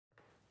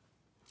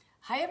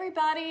Hi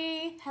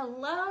everybody.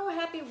 Hello,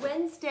 happy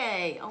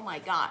Wednesday. Oh my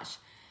gosh.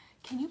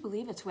 Can you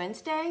believe it's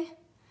Wednesday?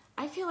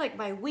 I feel like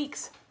my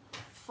weeks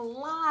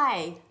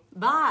fly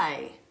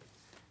by.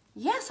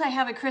 Yes, I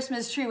have a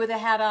Christmas tree with a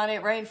hat on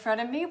it right in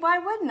front of me. Why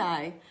wouldn't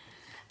I?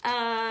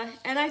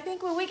 And I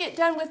think when we get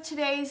done with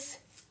today's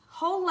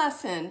whole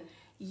lesson,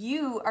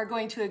 you are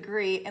going to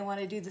agree and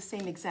want to do the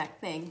same exact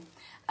thing.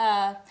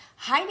 Hi,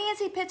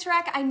 Nancy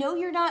Pitzrak. I know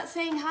you're not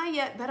saying hi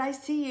yet, but I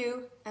see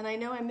you, and I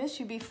know I missed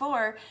you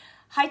before.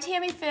 Hi,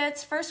 Tammy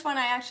Fitz. First one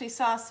I actually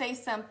saw say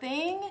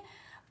something.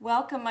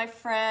 Welcome, my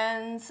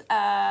friends.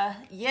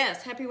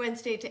 Yes, happy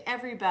Wednesday to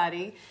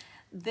everybody.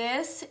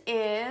 This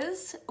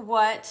is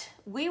what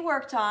we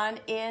worked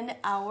on in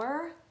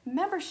our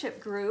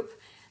membership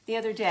group the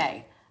other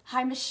day.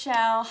 Hi,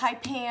 Michelle. Hi,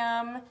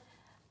 Pam.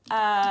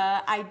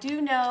 I do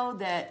know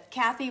that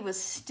Kathy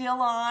was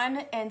still on,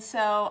 and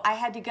so I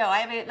had to go.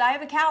 I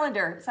have a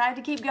calendar, so I had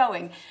to keep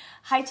going.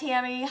 Hi,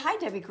 Tammy. Hi,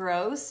 Debbie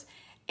Gross.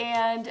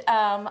 And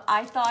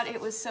I thought it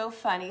was so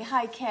funny.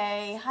 Hi,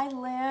 Kay. Hi,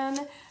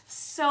 Lynn.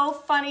 So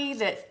funny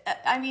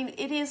that, I mean,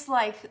 it is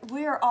like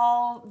we're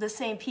all the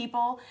same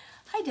people.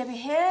 Hi, Debbie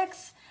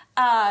Hicks.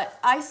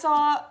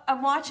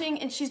 I'm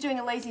watching, and she's doing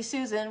a Lazy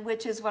Susan,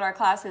 which is what our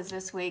class is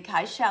this week.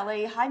 Hi,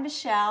 Shelly. Hi,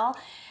 Michelle.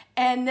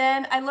 And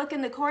then I look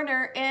in the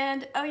corner,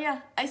 and oh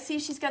yeah, I see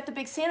she's got the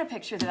big Santa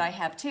picture that I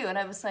have too. And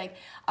I was like,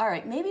 all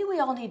right, maybe we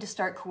all need to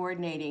start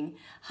coordinating.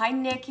 Hi,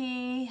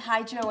 Nikki.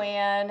 Hi,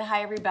 Joanne.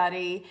 Hi,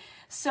 everybody.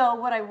 So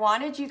what I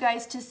wanted you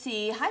guys to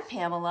see, hi,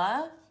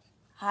 Pamela.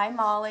 Hi,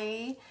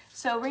 Molly.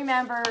 So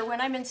remember,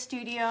 when I'm in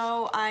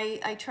studio,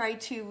 I try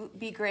to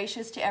be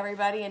gracious to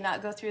everybody and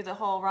not go through the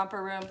whole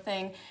romper room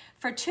thing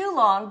for too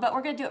long, but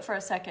we're going to do it for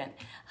a second.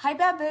 Hi,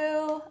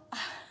 Babu.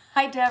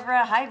 Hi,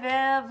 Deborah. Hi,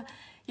 Viv.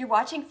 You're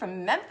watching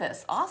from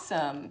Memphis.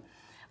 Awesome.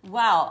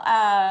 Wow.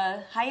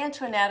 Hi,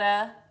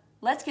 Antoinetta.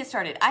 Let's get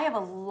started. I have a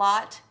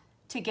lot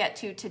to get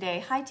to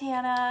today. Hi,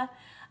 Tana.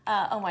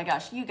 Oh my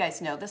gosh, you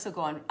guys know this will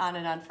go on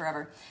and on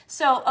forever.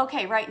 So,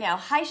 okay, right now.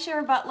 Hi,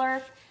 Sharon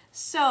Butler.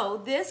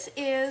 So this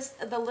is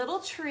the little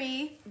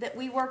tree that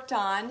we worked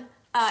on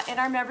in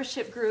our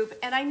membership group.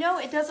 And I know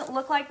it doesn't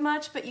look like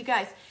much, but you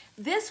guys,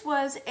 this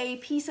was a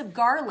piece of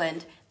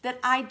garland that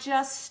I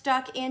just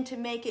stuck in to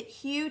make it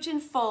huge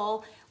and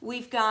full.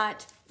 We've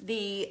got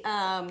the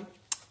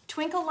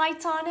twinkle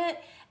lights on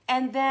it,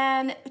 and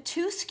then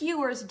 2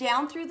 skewers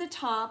down through the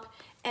top,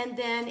 and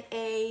then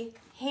a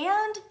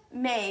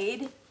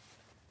handmade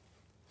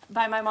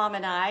by my mom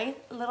and I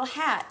little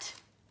hat.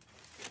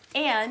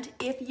 And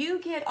if you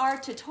get our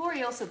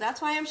tutorial, so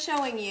that's why I'm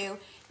showing you,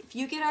 if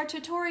you get our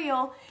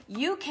tutorial,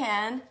 you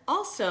can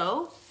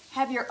also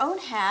have your own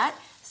hat.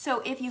 So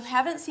if you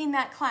haven't seen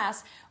that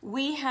class,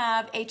 we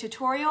have a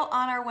tutorial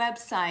on our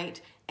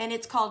website, and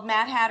it's called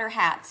Mad Hatter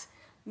Hats.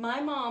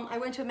 My mom, I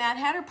went to a Mad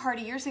Hatter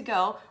party years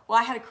ago. Well,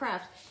 I had a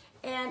craft,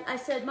 and I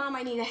said, Mom,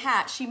 I need a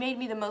hat. She made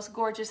me the most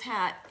gorgeous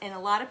hat, and a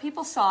lot of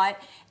people saw it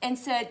and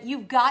said,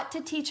 you've got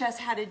to teach us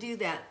how to do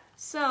that.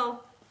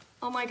 So,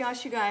 oh my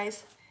gosh, you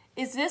guys,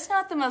 is this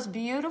not the most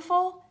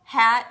beautiful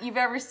hat you've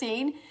ever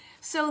seen?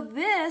 So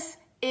this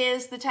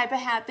is the type of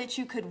hat that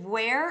you could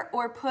wear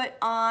or put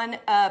on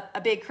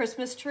a big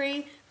Christmas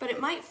tree, but it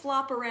might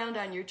flop around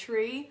on your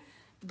tree.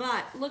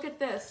 But look at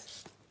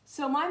this.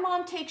 So my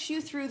mom takes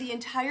you through the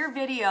entire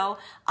video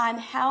on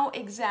how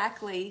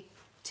exactly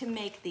to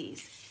make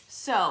these.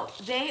 So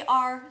they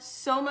are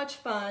so much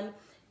fun,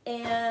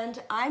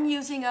 and I'm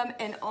using them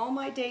in all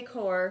my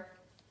decor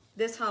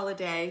this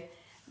holiday.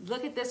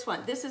 Look at this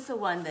one. This is the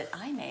one that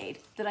I made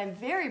that I'm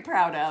very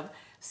proud of.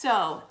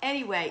 So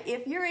anyway,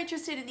 if you're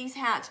interested in these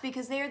hats,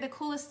 because they are the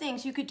coolest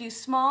things, you could do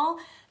small.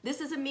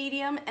 This is a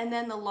medium, and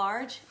then the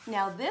large.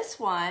 Now this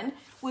one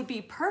would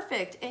be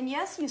perfect. And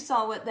yes, you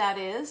saw what that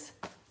is.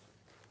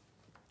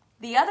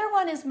 The other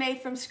one is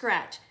made from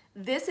scratch.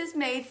 This is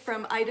made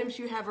from items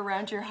you have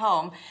around your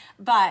home,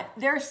 but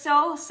they're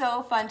so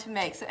fun to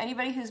make. So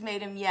anybody who's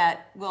made them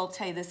yet will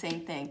tell you the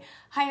same thing.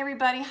 Hi,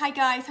 everybody. Hi,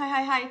 guys.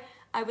 Hi.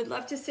 I would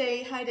love to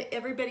say hi to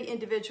everybody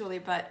individually,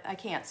 but I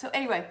can't. So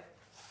anyway,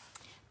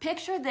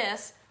 picture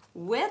this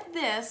with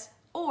this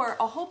or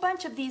a whole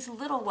bunch of these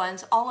little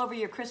ones all over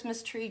your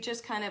Christmas tree,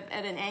 just kind of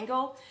at an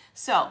angle.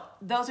 So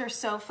those are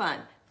so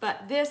fun,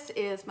 but this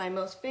is my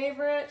most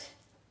favorite.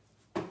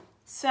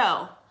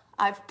 So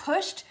I've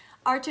pushed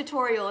our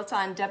tutorial. It's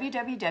on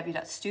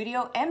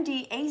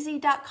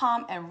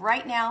www.studiomdaz.com, and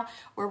right now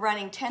we're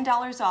running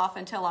 $10 off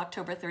until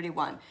October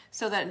 31.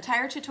 So that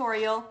entire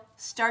tutorial,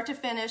 start to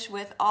finish,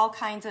 with all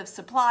kinds of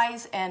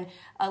supplies and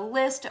a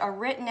list of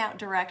written out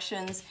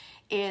directions,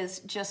 is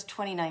just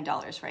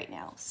 $29 right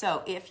now.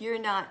 So if you're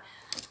not,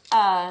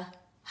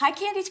 hi,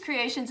 Candy's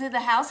Creations in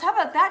the house. How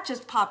about that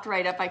just popped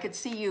right up? I could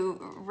see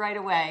you right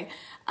away.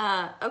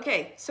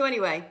 Okay, so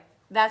anyway,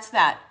 that's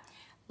that.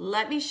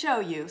 Let me show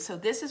you. So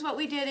this is what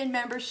we did in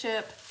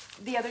membership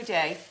the other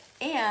day.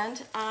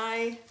 And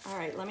all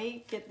right, let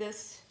me get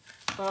this.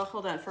 Well,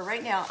 hold on. For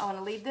right now, I want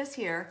to leave this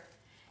here.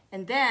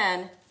 And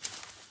then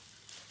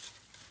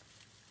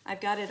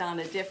I've got it on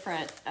a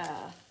different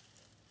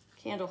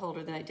candle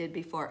holder than I did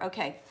before.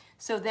 Okay,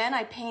 so then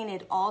I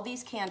painted all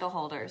these candle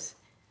holders.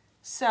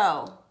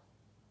 So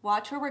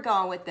watch where we're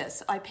going with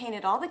this. I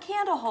painted all the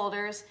candle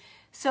holders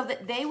so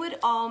that they would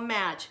all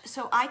match.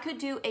 So I could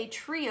do a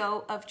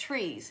trio of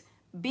trees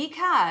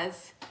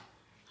because,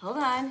 hold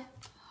on.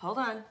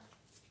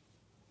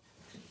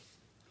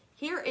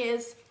 Here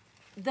is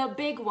the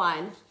big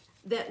one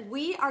that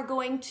we are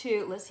going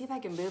to, let's see if I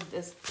can move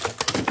this.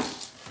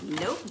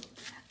 Nope,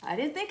 I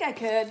didn't think I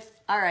could.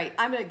 All right,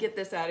 I'm gonna get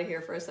this out of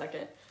here for a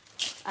second.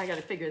 I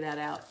gotta figure that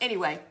out.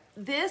 Anyway,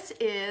 this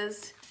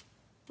is,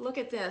 look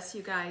at this,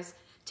 you guys.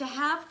 To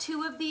have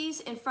two of these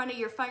in front of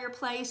your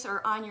fireplace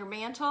or on your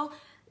mantle,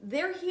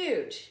 they're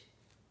huge.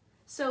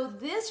 So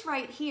this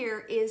right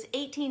here is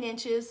 18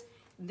 inches.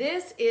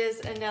 This is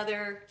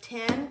another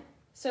 10,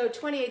 so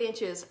 28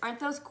 inches. Aren't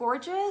those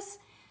gorgeous?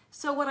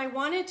 So what I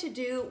wanted to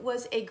do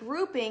was a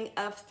grouping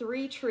of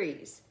 3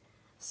 trees.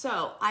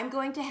 So I'm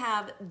going to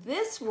have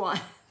this one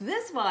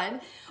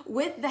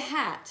with the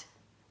hat.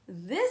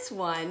 This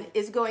one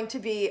is going to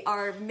be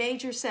our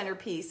major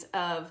centerpiece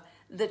of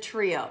the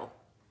trio.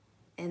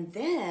 And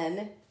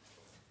then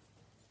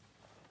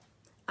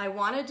I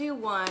want to do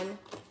one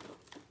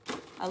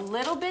a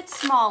little bit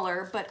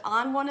smaller, but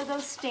on one of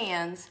those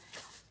stands,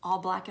 all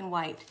black and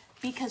white,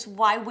 because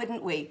why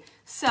wouldn't we?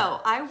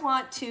 So I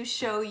want to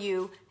show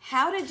you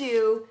how to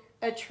do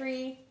a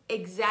tree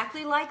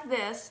exactly like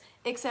this,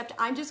 except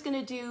I'm just going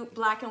to do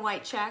black and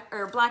white check,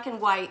 or black and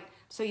white,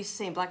 so used to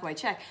saying black and white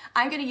check.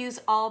 I'm going to use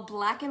all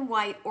black and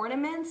white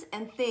ornaments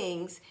and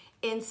things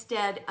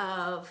instead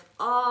of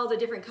all the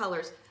different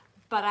colors.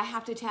 But I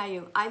have to tell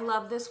you, I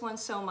love this one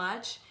so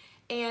much.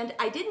 And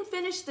I didn't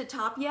finish the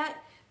top yet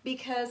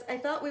because I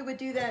thought we would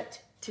do that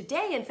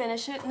today and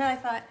finish it. And then I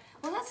thought,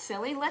 well, that's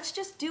silly. Let's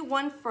just do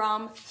one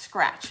from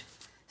scratch.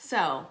 So,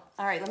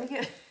 all right, let me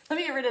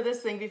get rid of this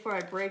thing before I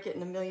break it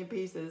in a million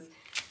pieces.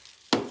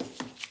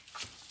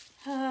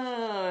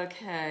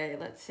 Okay,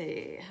 let's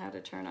see how to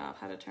turn off.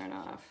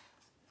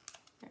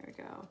 There we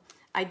go.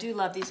 I do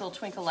love these little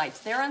twinkle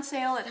lights. They're on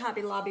sale at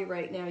Hobby Lobby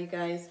right now, you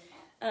guys.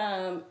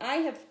 I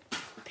have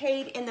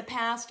paid in the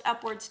past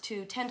upwards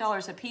to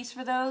 $10 a piece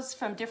for those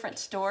from different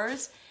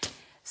stores.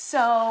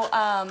 So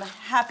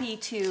happy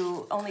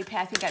to only pay,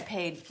 I think I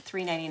paid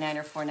 $3.99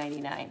 or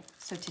 $4.99.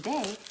 So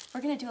today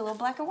we're gonna do a little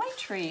black and white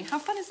tree. How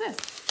fun is this?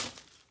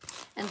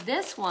 And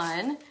this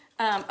one,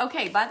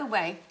 okay, by the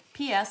way,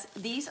 P.S.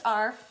 these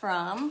are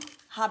from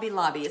Hobby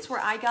Lobby. It's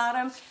where I got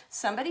them.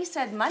 Somebody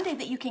said Monday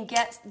that you can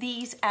get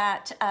these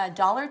at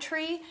Dollar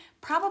Tree,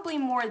 probably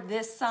more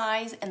this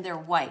size, and they're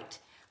white.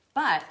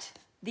 But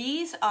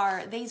these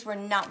were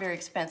not very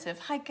expensive.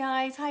 Hi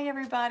guys, hi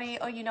everybody.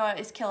 Oh, you know,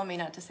 it's killing me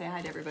not to say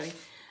hi to everybody.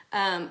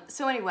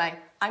 So anyway,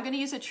 I'm gonna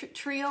use a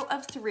trio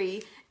of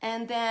 3,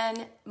 and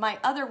then my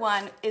other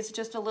one is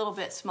just a little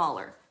bit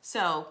smaller.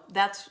 So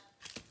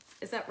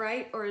is that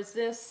right? Or is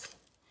this?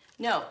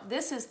 No,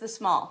 this is the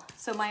small.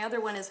 So my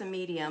other one is a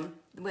medium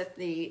with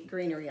the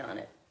greenery on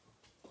it.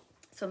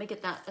 So let me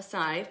get that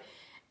aside.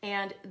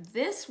 And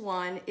this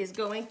one is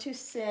going to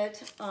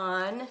sit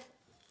on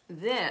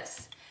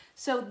this.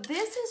 So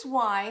this is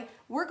why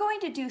we're going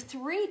to do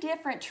 3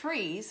 different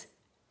trees,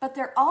 but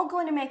they're all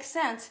going to make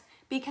sense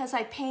because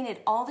I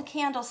painted all the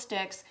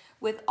candlesticks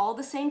with all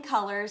the same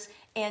colors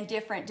and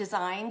different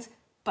designs,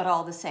 but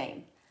all the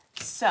same.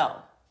 So,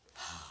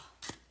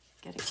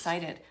 get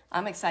excited.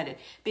 I'm excited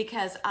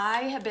because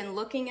I have been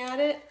looking at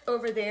it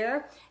over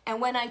there, and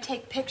when I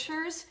take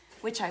pictures,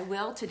 which I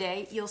will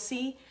today, you'll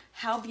see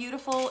how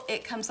beautiful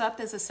it comes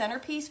up as a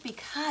centerpiece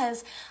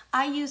because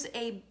I use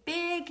a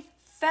big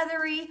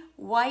feathery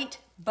white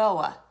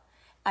boa.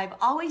 I've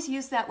always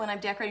used that when I'm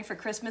decorating for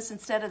Christmas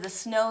instead of the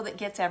snow that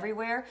gets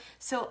everywhere.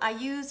 So I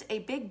use a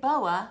big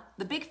boa,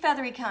 the big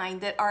feathery kind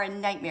that are a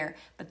nightmare,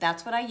 but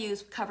that's what I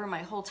use, cover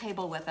my whole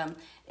table with them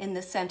in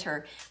the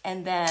center.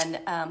 And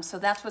then, so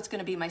that's what's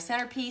gonna be my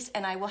centerpiece,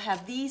 and I will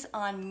have these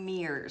on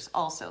mirrors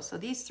also. So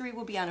these 3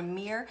 will be on a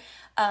mirror,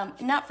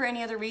 not for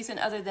any other reason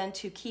other than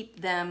to keep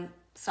them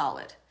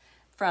solid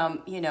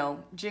from, you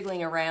know,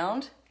 jiggling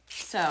around.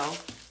 So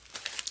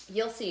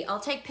you'll see, I'll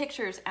take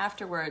pictures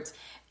afterwards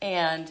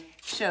and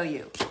show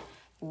you.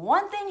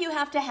 One thing you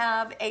have to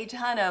have a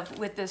ton of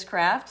with this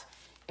craft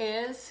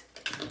is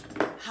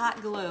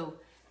hot glue.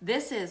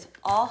 This is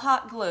all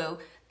hot glue.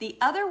 The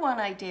other one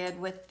I did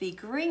with the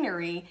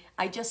greenery,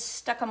 I just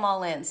stuck them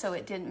all in, so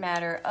it didn't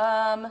matter.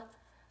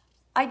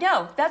 I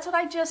know, that's what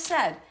I just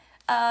said.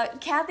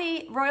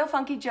 Kathy Royal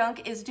Funky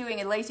Junk is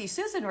doing a Lazy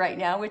Susan right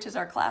now, which is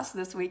our class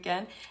this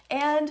weekend,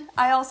 and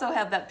I also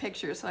have that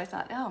picture, so I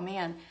thought, oh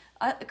man,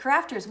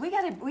 crafters, we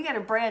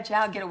gotta branch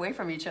out, get away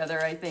from each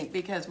other, I think,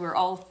 because we're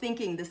all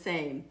thinking the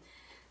same.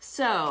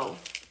 So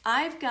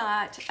I've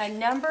got a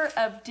number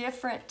of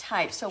different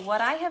types. So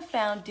what I have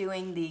found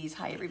doing these,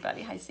 hi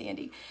everybody, hi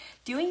Sandy,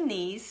 doing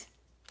these,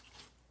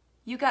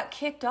 you got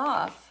kicked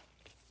off.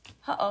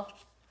 Uh-oh,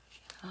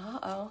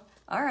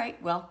 all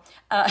right, well,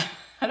 I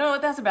don't know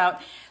what that's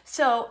about.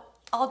 So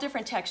all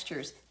different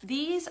textures.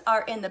 These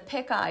are in the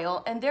pick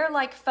aisle, and they're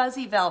like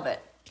fuzzy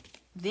velvet.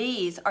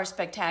 These are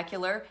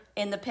spectacular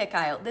in the pick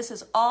aisle. This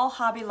is all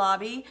Hobby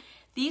Lobby.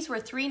 These were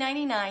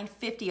 $3.99,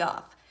 50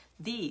 off.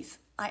 These,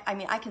 I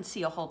mean, I can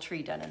see a whole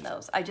tree done in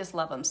those. I just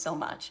love them so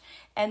much.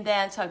 And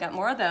then, so I got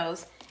more of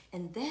those.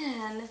 And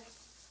then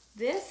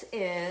this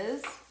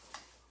is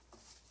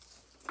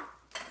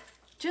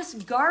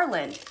just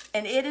garland.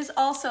 And it is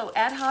also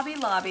at Hobby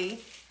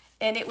Lobby.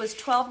 And it was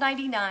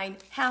 $12.99,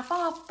 half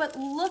off. But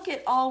look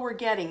at all we're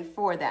getting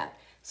for that.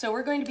 So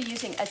we're going to be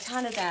using a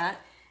ton of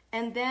that.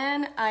 And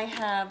then I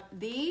have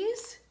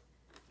these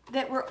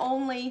that were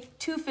only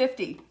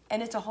 $2.50,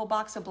 and it's a whole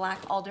box of black,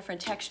 all different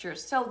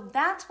textures. So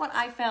that's what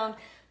I found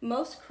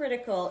most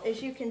critical.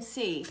 As you can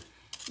see,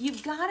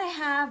 you've got to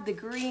have the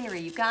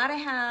greenery, you've got to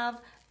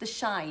have the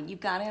shine,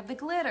 you've got to have the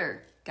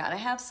glitter, got to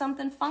have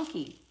something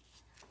funky.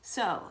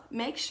 So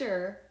make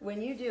sure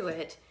when you do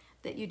it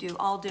that you do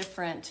all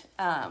different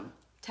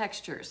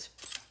textures.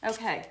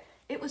 Okay.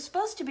 It was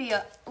supposed to be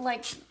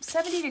like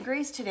 70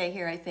 degrees today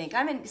here, I think.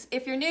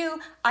 If you're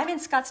new, I'm in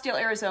Scottsdale,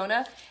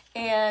 Arizona,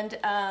 and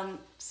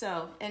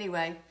so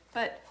anyway.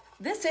 But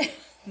this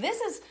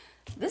is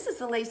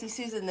the Lazy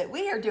Susan that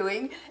we are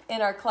doing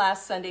in our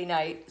class Sunday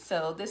night.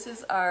 So this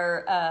is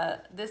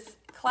our this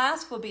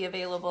class will be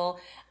available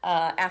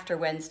after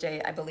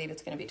Wednesday. I believe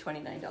it's going to be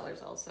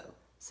 $29 also.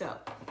 So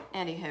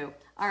anywho,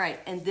 all right,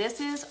 and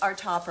this is our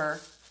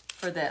topper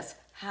for this.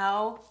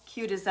 How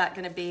cute is that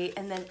going to be?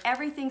 And then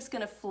everything's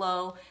going to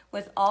flow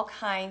with all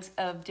kinds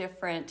of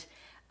different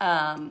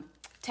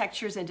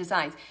textures and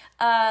designs.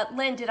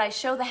 Lynn, did I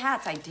show the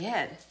hats? I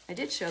did. I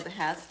did show the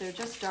hats. They're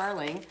just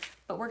darling.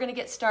 But we're going to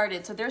get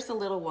started. So there's the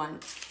little one.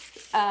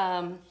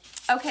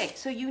 Okay,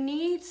 so you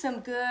need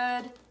some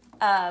good,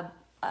 what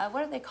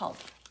are they called?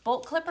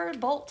 Bolt clippers?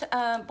 Bolt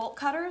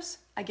cutters?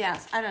 I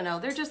guess. I don't know.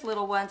 They're just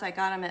little ones. I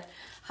got them at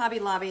Hobby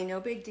Lobby.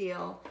 No big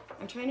deal.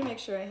 I'm trying to make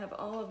sure I have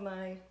all of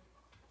my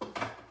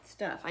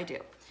stuff. I do.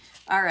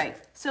 All right.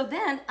 So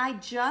then I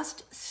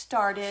just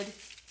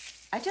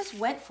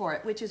went for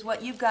it, which is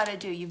what you've got to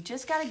do. You've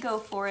just got to go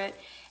for it.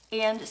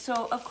 And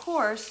so, of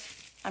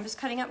course, I'm just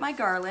cutting up my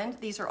garland.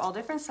 These are all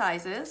different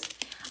sizes.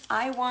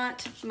 I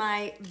want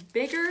my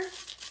bigger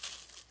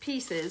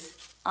pieces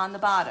on the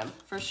bottom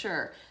for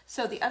sure.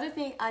 So the other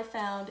thing I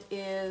found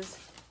is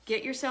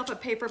get yourself a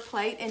paper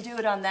plate and do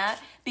it on that,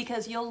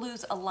 because you'll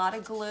lose a lot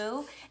of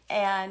glue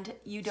and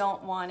you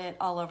don't want it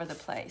all over the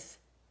place.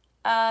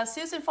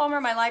 Susan Fulmer,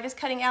 my live is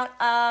cutting out.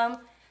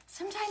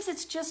 Sometimes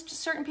it's just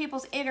certain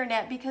people's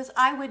internet, because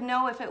I would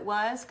know if it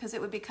was, because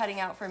it would be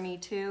cutting out for me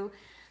too.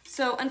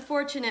 So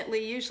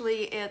unfortunately,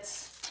 usually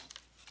it's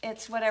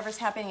whatever's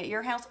happening at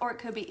your house, or it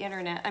could be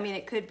internet. I mean,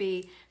 it could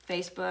be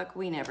Facebook.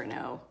 We never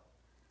know.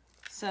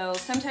 So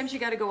sometimes you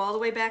got to go all the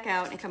way back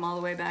out and come all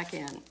the way back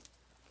in.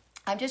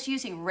 I'm just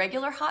using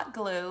regular hot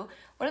glue.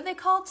 What are they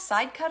called?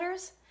 Side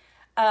cutters?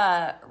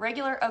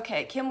 Regular,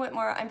 okay, Kim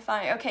Whitmore, I'm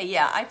fine. Okay,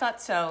 yeah, I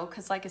thought so,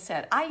 because like I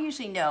said, I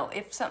usually know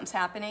if something's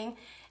happening,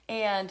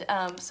 and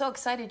so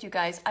excited, you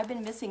guys. I've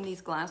been missing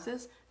these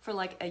glasses for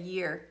like a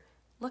year.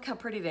 Look how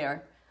pretty they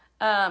are.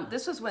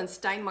 This was when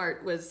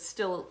Steinmart was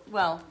still,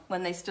 well,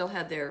 when they still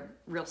had their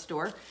real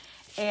store,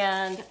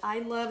 and I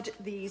loved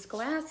these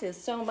glasses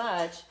so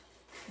much,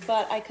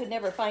 but I could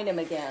never find them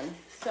again,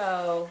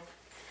 so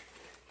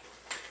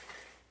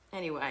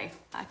anyway,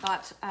 I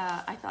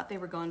thought they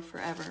were gone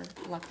forever.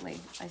 Luckily,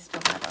 I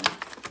still have them.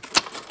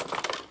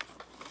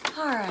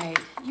 All right,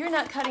 you're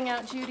not cutting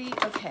out, Judy?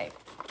 Okay,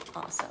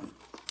 awesome.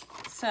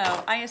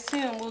 So I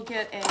assume we'll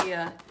get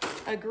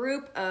a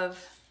group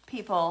of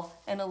people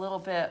in a little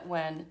bit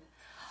when,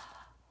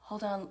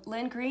 hold on,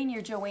 Lynn Green,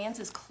 your Joann's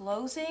is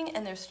closing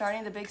and they're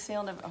starting the big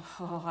sale.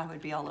 Oh, I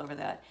would be all over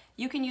that.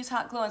 You can use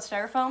hot glue and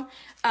styrofoam.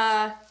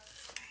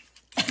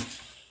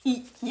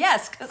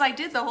 Yes, because I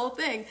did the whole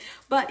thing.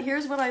 But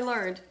here's what I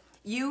learned.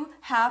 You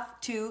have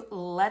to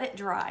let it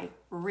dry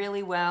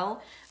really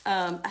well.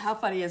 How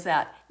funny is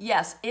that?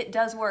 Yes, it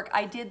does work.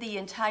 I did the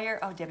entire,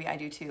 oh, Debbie, I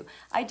do too.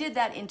 I did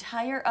that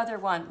entire other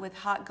one with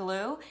hot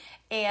glue.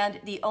 And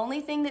the only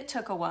thing that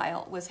took a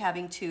while was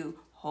having to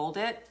hold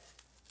it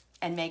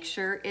and make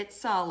sure it's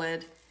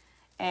solid.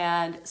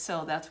 And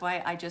so that's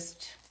why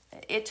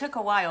it took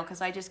a while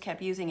because I just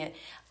kept using it.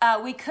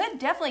 We could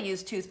definitely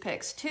use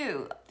toothpicks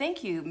too.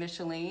 Thank you,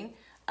 Micheline.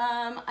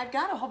 I've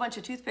got a whole bunch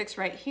of toothpicks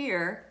right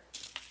here.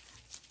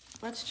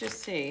 Let's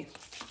just see.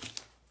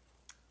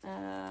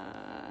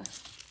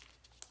 Let's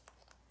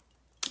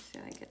see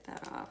if I can get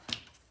that off.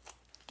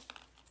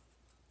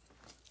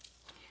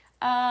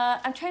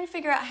 I'm trying to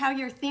figure out how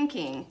you're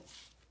thinking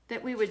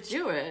that we would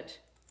do it,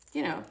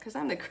 you know, because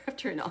I'm the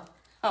crafter and all.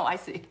 Oh, I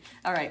see.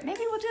 All right,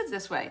 maybe we'll do it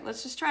this way.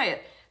 Let's just try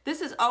it.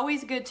 This is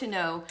always good to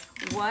know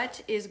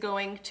what is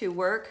going to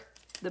work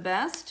the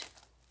best.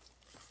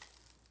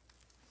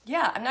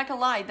 Yeah, I'm not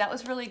gonna lie, that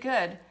was really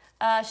good.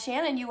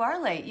 Shannon, you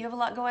are late. You have a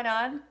lot going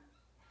on.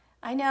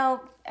 I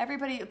know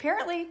everybody,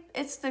 apparently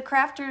it's the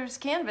crafter's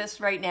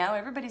canvas right now.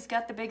 Everybody's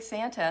got the big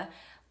Santa,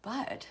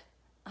 but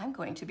I'm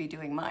going to be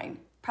doing mine.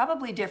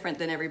 Probably different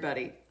than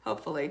everybody,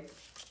 hopefully.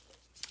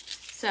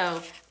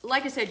 So,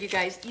 like I said, you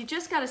guys, you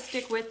just gotta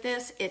stick with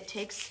this. It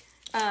takes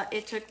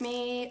It took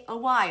me a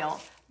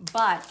while,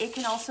 but it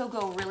can also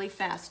go really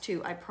fast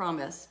too, I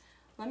promise.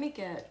 Let me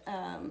get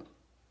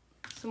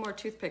some more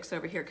toothpicks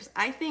over here because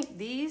I think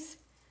these,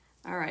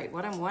 all right,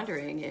 what I'm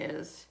wondering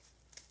is,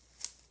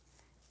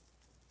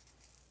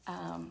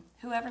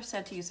 whoever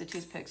said to use the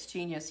toothpicks,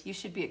 genius. You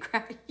should be a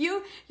craft,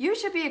 you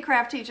should be a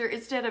craft teacher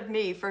instead of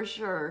me for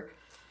sure.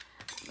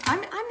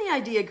 I'm the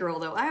idea girl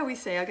though. I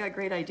always say I got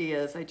great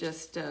ideas. I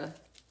just,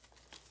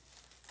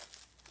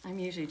 I'm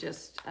usually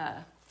just,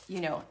 you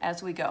know,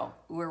 as we go.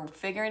 We're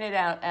figuring it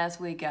out as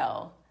we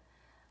go.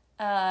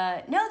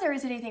 No, there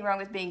isn't anything wrong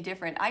with being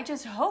different. I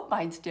just hope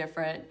mine's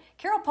different.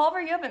 Carol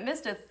Pulver, you haven't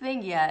missed a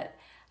thing yet.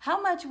 How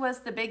much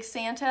was the big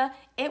Santa?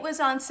 It was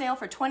on sale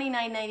for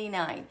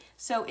 $29.99.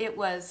 So it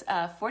was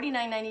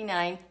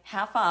 $49.99,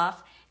 half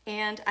off.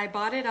 And I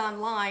bought it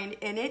online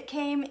and it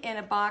came in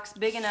a box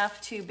big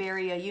enough to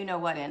bury a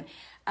you-know-what in.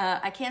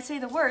 I can't say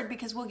the word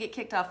because we'll get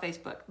kicked off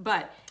Facebook,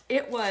 but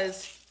it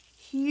was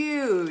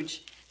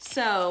huge.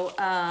 So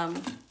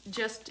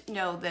just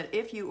know that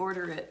if you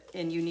order it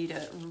and you need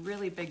a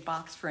really big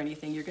box for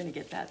anything, you're gonna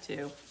get that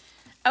too.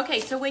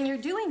 Okay, so when you're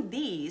doing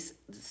these,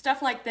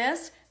 stuff like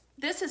this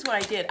is what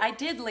I did. I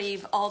did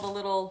leave all the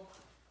little,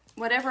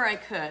 whatever I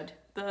could,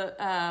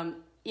 the,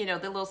 you know,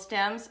 the little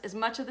stems, as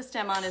much of the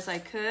stem on as I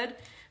could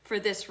for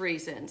this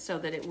reason, so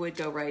that it would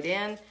go right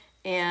in,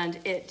 and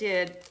it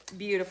did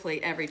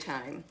beautifully every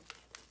time.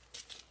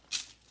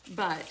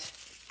 But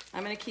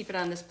I'm gonna keep it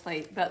on this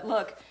plate, but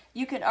look,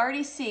 you can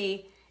already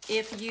see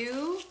if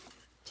you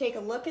take a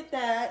look at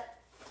that,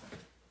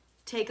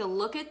 take a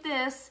look at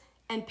this,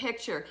 and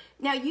picture.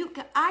 Now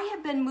I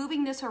have been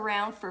moving this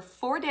around for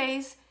 4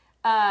 days,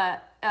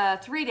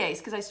 3 days,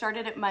 because I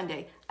started it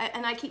Monday,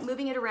 and I keep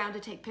moving it around to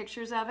take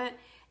pictures of it,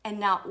 and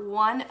not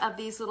one of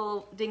these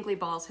little dingly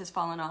balls has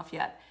fallen off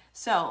yet.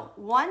 So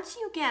once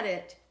you get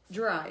it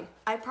dry,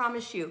 I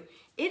promise you,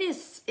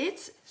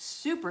 it's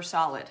super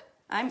solid.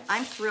 I'm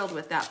thrilled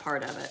with that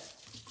part of it.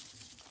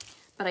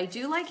 But I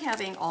do like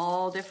having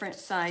all different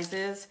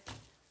sizes,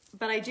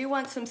 but I do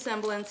want some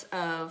semblance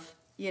of,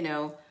 you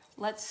know,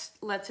 let's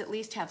at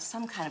least have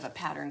some kind of a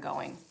pattern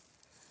going.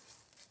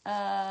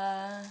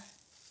 Yeah,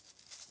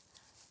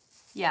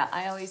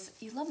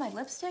 you love my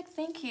lipstick?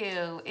 Thank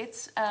you.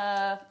 It's,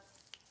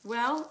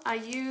 well, I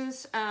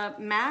use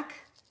MAC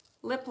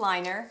lip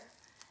liner,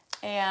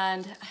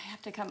 and I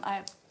have to come,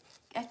 I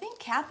think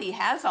Kathy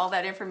has all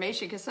that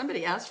information because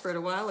somebody asked for it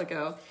a while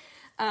ago.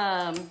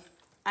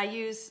 I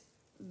use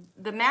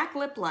the MAC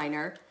lip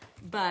liner,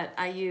 but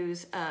I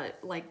use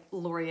like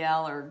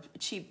L'Oreal or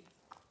cheap,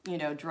 you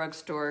know,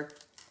 drugstore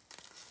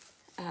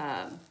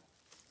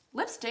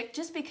lipstick,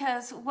 just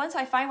because once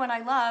I find one I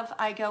love,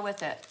 I go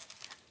with it.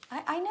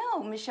 I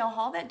know, Michelle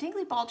Hall, that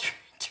dingly ball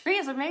tree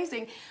is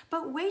amazing,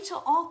 but wait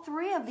till all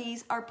three of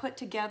these are put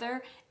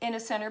together in a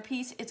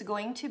centerpiece. It's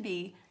going to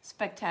be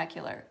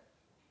spectacular.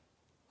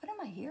 What am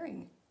I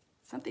hearing?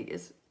 Something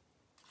is,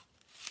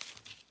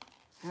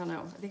 I don't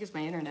know, I think it's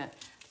my internet.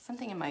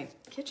 Something in my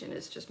kitchen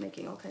is just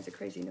making all kinds of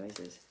crazy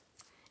noises.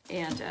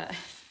 And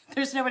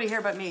there's nobody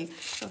here but me,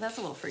 so that's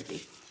a little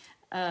freaky.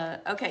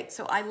 Okay,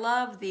 so I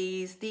love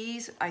these.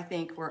 These, I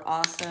think, were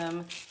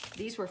awesome.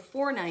 These were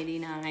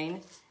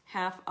 $4.99,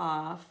 half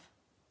off.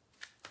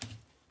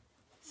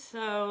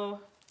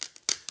 So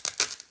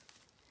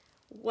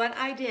what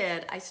I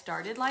did, I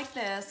started like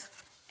this,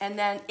 and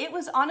then it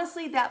was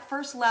honestly that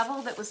first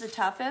level that was the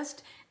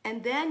toughest.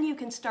 And then you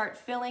can start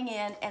filling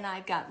in, and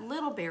I've got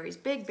little berries,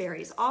 big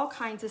berries, all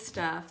kinds of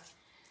stuff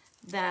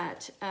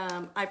that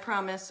I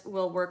promise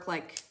will work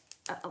like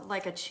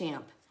a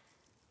champ.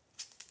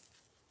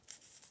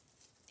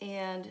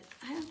 And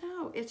I don't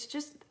know, it's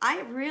just,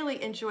 I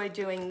really enjoy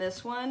doing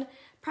this one,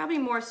 probably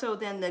more so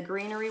than the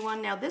greenery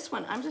one. Now this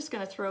one, I'm just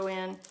gonna throw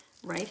in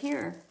right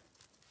here,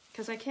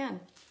 because I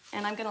can.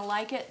 And I'm gonna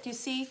like it, do you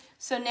see?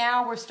 So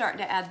now we're starting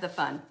to add the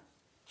fun.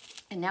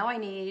 And now I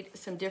need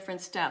some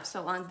different stuff.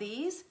 So on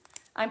these,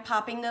 I'm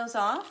popping those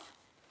off.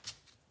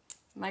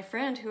 My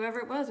friend, whoever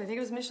it was, I think it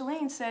was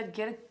Micheline, said,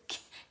 get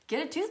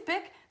a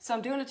toothpick. So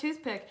I'm doing a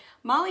toothpick.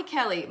 Molly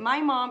Kelly,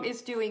 my mom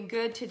is doing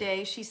good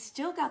today. She's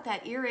still got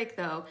that earache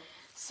though.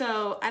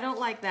 So I don't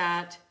like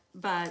that,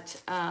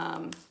 but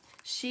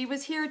she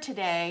was here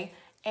today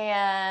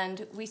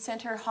and we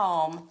sent her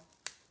home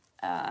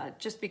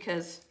just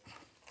because,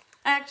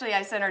 actually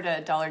I sent her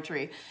to Dollar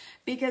Tree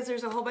because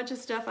there's a whole bunch of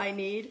stuff I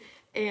need.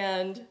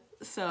 And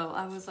so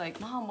I was like,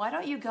 Mom, why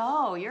don't you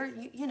go?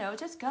 You know,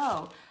 just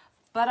go.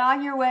 But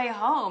on your way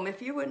home,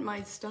 if you wouldn't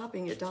mind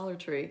stopping at Dollar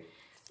Tree,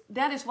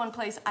 that is one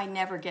place I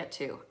never get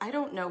to. I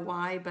don't know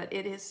why, but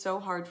it is so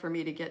hard for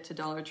me to get to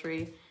Dollar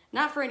Tree.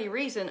 Not for any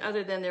reason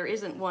other than there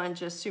isn't one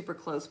just super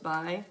close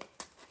by.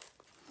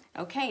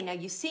 Okay, now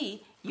you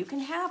see, you can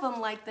have them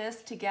like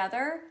this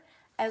together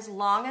as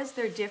long as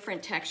they're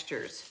different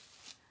textures.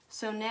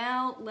 So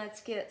now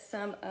let's get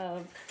some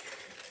of,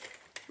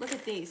 look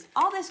at these.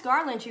 All this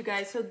garland, you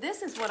guys. So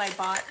this is what I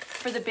bought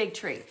for the big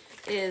tree,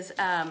 is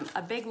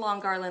a big long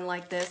garland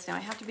like this. Now I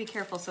have to be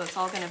careful so it's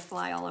all gonna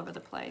fly all over the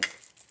place.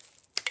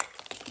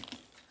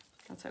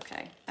 That's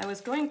okay. I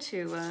was going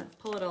to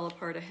pull it all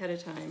apart ahead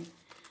of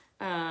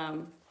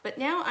time. But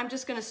now I'm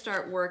just gonna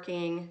start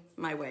working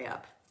my way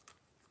up.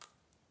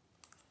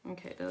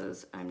 Okay,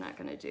 those I'm not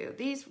gonna do.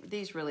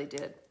 These really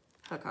did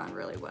hook on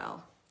really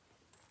well.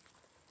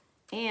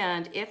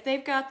 And if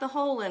they've got the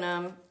hole in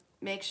them,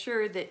 make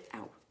sure that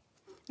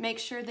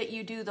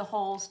you do the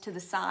holes to the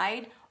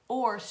side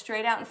or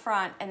straight out in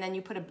front, and then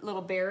you put a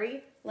little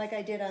berry like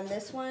I did on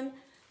this one.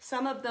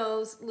 Some of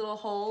those little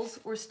holes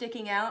were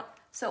sticking out,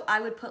 so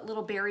I would put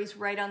little berries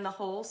right on the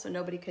hole so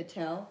nobody could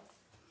tell.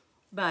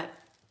 But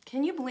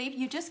can you believe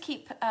you just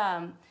keep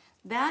I'm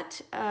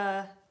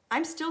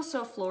still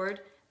so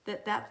floored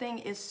that that thing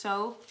is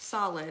so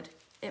solid.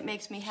 It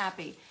makes me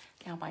happy.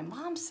 Now my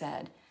mom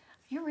said,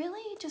 "You're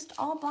really just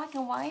all black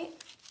and white?"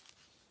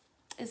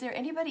 Is there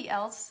anybody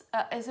else?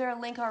 Is there a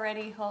link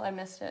already? Hold on, I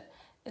missed it.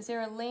 Is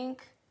there a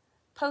link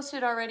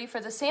posted already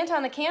for the Santa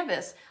on the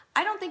canvas?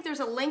 I don't think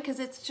there's a link because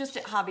it's just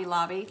at Hobby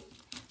Lobby.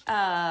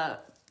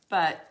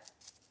 But,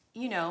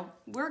 you know,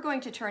 we're going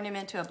to turn him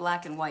into a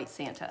black and white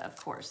Santa, of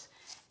course.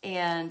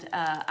 And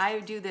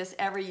I do this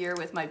every year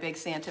with my big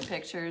Santa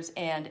pictures,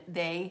 and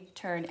they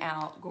turn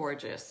out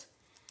gorgeous.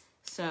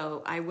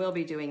 So I will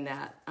be doing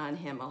that on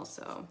him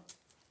also.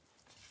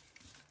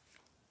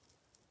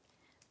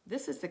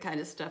 This is the kind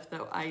of stuff,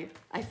 though,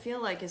 I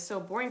feel like is so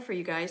boring for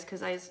you guys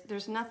because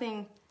there's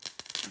nothing,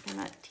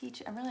 like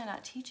I'm really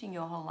not teaching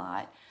you a whole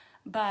lot,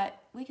 but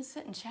we can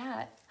sit and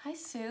chat. Hi,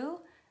 Sue.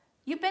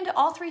 You've been to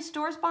all 3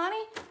 stores,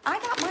 Bonnie? I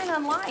got mine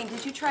online.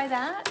 Did you try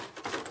that?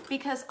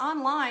 Because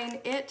online,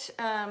 it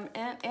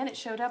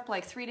showed up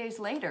like 3 days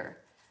later.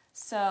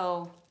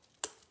 So,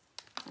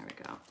 there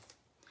we go.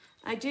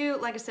 I do,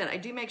 like I said, I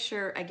do make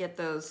sure I get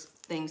those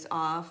things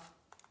off.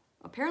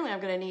 Apparently, I'm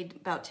going to need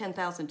about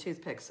 10,000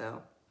 toothpicks,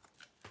 though.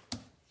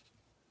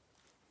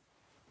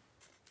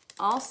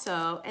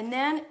 Also, and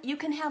then you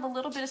can have a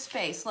little bit of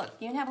space. Look,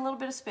 you can have a little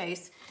bit of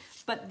space,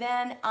 but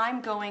then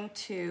I'm going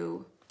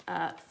to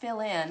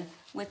fill in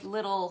with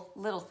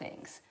little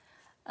things.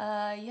 You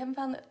haven't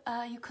found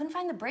you couldn't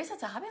find the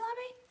bracelets at Hobby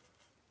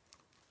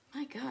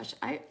Lobby? My gosh,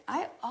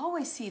 I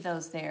always see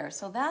those there,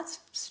 so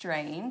that's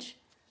strange.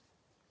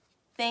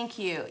 Thank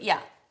you. Yeah,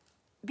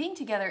 being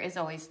together is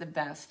always the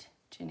best,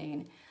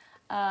 Janine.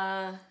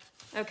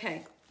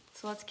 Okay,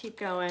 so let's keep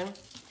going.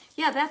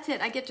 Yeah, that's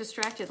it. I get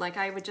distracted. Like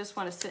I would just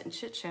want to sit and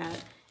chit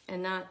chat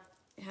and not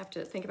have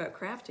to think about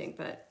crafting,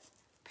 but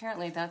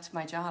apparently that's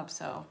my job,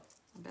 so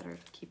I better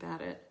keep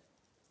at it.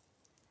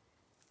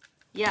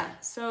 Yeah,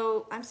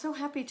 so I'm so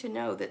happy to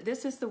know that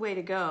this is the way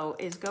to go,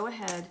 is go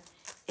ahead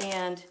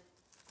and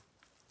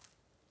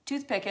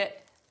toothpick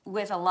it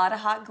with a lot of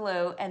hot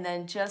glue and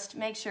then just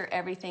make sure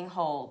everything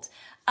holds.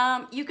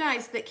 You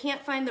guys that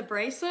can't find the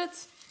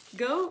bracelets,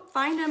 go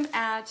find them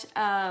at,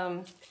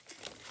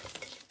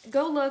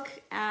 go look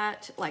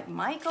at like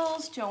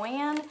Michael's,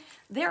 Joanne.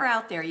 They're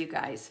out there, you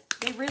guys.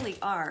 They really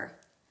are.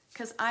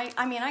 Because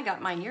I mean, I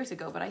got mine years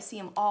ago, but I see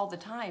them all the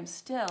time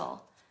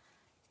still.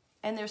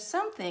 And there's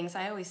some things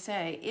I always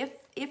say,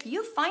 if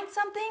you find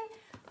something,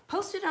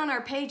 post it on our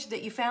page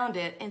that you found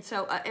it. And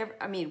so,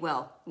 I mean,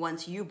 well,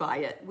 once you buy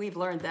it, we've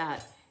learned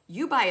that.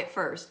 You buy it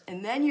first,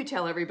 and then you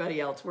tell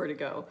everybody else where to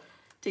go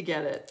to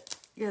get it.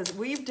 Because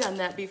we've done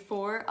that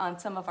before on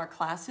some of our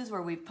classes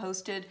where we've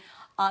posted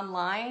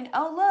online,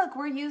 oh, look,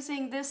 we're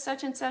using this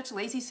such and such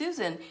Lazy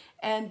Susan.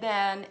 And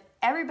then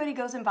everybody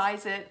goes and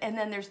buys it, and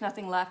then there's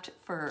nothing left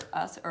for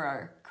us or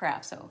our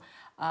craft. So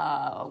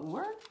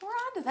we're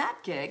on to that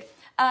gig.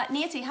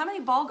 Nancy, how many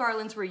ball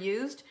garlands were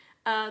used?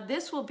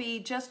 This will be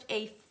just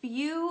a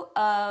few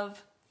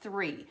of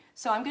 3.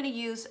 So I'm going to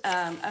use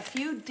a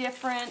few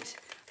different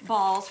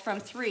balls from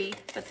 3,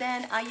 but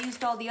then I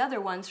used all the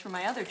other ones for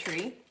my other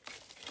tree.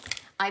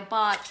 I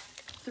bought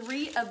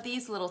 3 of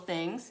these little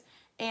things,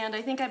 and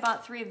I think I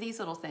bought 3 of these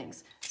little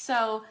things.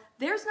 So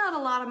there's not a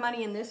lot of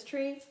money in this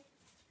tree.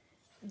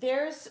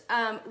 There's,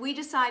 we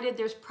decided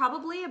there's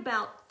probably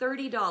about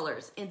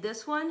 $30 in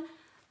this one,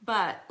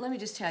 but let me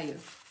just tell you,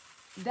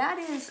 that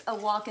is a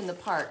walk in the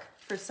park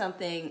for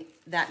something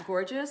that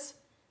gorgeous.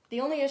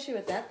 The only issue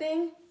with that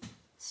thing,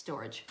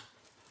 storage,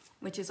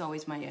 which is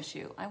always my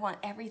issue. I want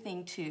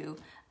everything to,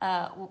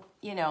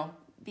 you know,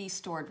 be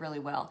stored really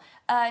well.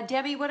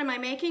 Debbie, what am I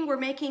making? We're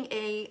making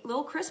a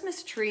little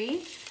Christmas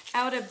tree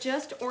out of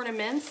just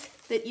ornaments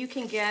that you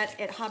can get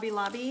at Hobby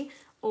Lobby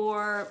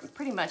or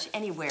pretty much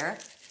anywhere.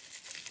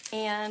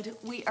 And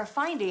we are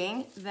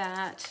finding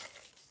that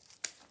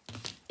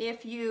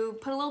if you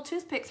put a little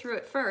toothpick through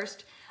it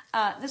first,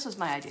 this was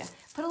my idea.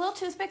 Put a little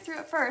toothpick through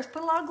it first,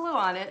 put a lot of glue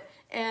on it,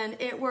 and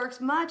it works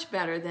much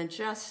better than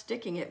just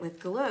sticking it with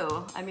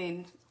glue. I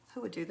mean,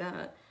 who would do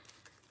that?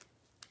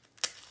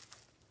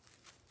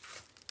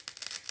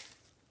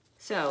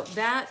 So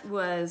that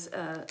was,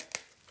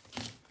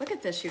 look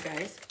at this, you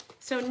guys.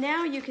 So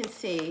now you can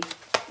see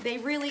they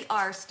really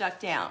are stuck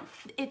down.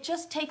 It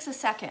just takes a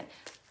second,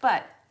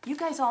 but you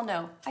guys all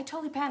know, I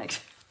totally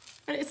panicked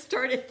when it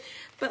started,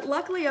 but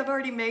luckily I've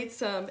already made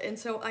some, and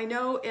so I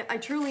know, I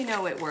truly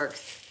know it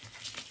works.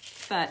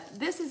 But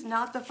this is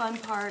not the fun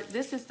part.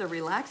 This is the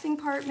relaxing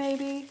part,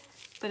 maybe.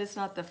 but it's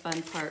not the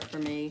fun part for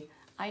me.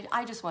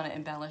 I just want to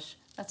embellish.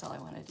 That's all I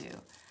want to do.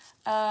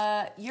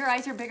 Your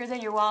eyes are bigger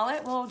than your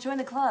wallet? Well, join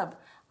the club.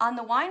 On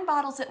the wine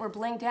bottles that were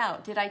blinged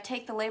out, did I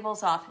take the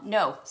labels off?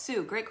 No.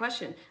 Sue, great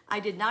question.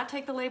 I did not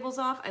take the labels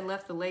off. I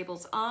left the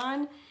labels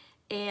on.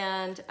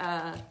 And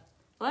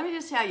let me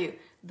just tell you,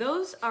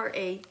 those are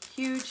a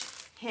huge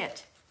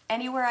hit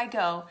anywhere I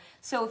go.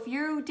 So if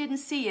you didn't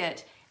see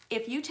it,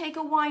 if you take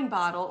a wine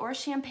bottle or a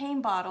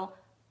champagne bottle,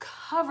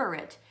 cover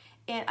it.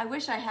 And I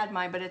wish I had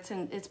mine, but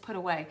it's put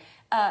away.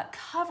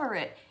 Cover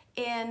it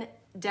in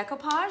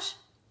decoupage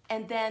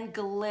and then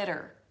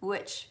glitter,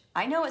 which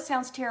I know it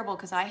sounds terrible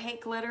because I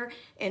hate glitter.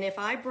 And if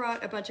I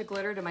brought a bunch of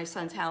glitter to my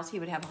son's house, he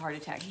would have a heart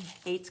attack. He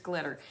hates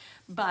glitter.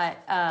 But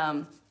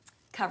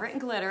cover it in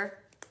glitter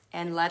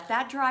and let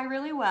that dry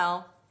really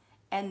well.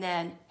 And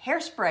then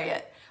hairspray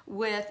it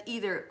with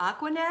either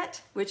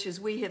Aquanet, which is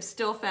we have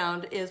still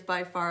found is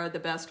by far the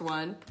best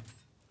one,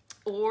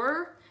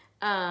 or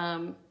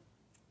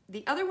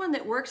the other one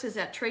that works is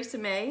that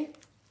Tresemme,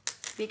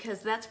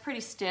 because that's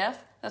pretty stiff.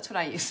 That's what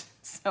I use,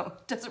 so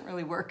it doesn't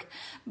really work,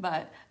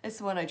 but it's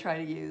the one I try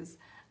to use.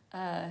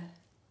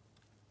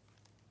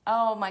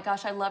 Oh my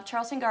gosh, I love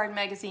Charleston Garden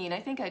Magazine. I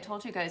think I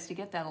told you guys to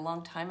get that a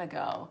long time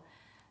ago.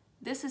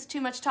 This is too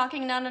much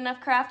talking, not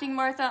enough crafting,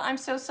 Martha. I'm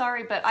so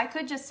sorry, but I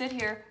could just sit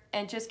here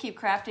and just keep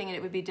crafting and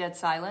it would be dead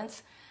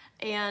silence.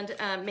 And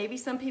maybe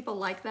some people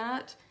like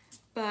that,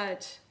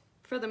 but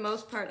for the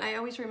most part, I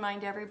always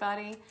remind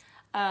everybody,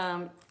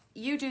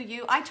 you do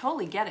you. I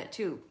totally get it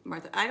too,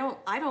 Martha. I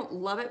don't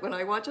love it when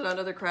I watch it on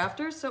other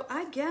crafters, so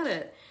I get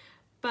it.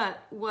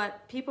 But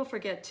what people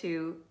forget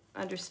to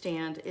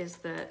understand is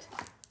that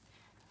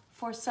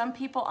for some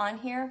people on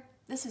here,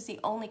 this is the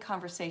only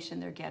conversation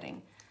they're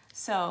getting.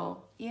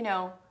 So, you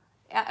know,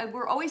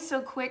 we're always so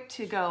quick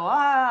to go,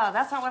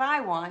 that's not what I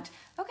want.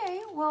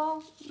 Okay,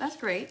 well, that's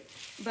great.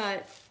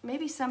 But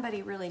maybe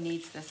somebody really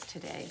needs this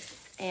today.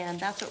 And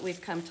that's what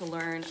we've come to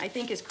learn. I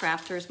think as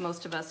crafters,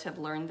 most of us have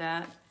learned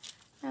that.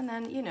 And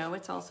then, you know,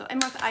 it's also,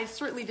 and Martha, I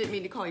certainly didn't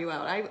mean to call you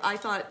out. I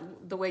thought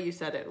the way you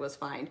said it was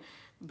fine.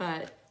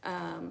 But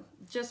I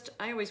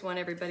always want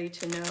everybody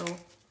to know.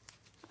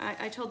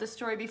 I told this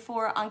story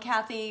before on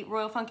Kathy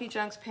Royal Funky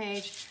Junk's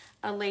page.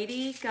 A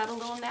lady got a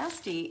little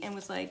nasty and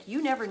was like,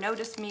 you never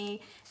noticed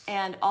me.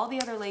 And all the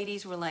other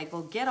ladies were like,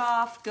 well, get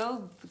off,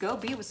 go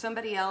be with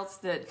somebody else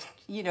that,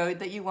 you know,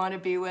 that you want to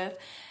be with.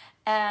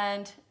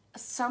 And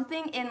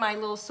something in my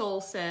little soul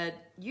said,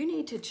 you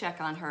need to check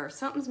on her.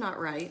 Something's not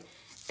right.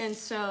 And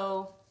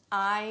so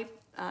I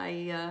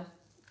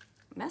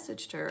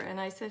messaged her and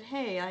I said,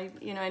 hey, I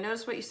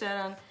noticed what you said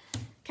on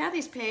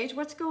Kathy's page.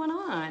 What's going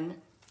on?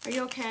 Are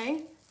you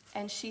okay?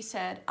 And she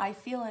said, I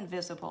feel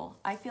invisible.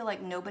 I feel like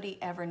nobody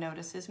ever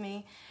notices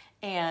me.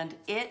 And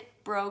it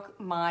broke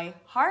my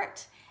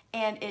heart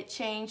and it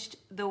changed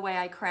the way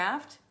I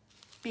craft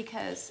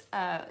because,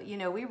 you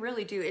know, we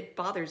really do. It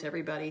bothers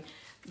everybody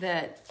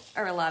that,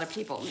 or a lot of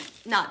people,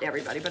 not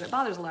everybody, but it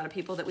bothers a lot of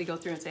people that we go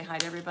through and say hi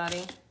to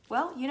everybody.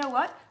 Well, you know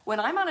what? When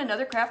I'm on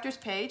another crafter's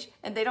page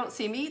and they don't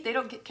see me, they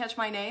don't catch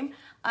my name,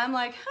 I'm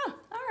like,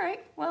 all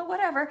right, well,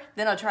 whatever.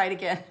 Then I'll try it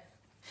again.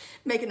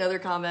 Make another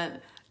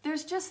comment.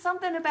 There's just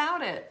something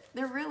about it.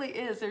 There really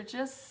is. There's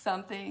just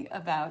something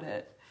about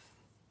it.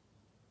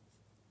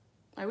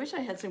 I wish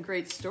I had some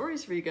great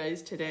stories for you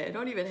guys today. I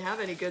don't even have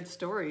any good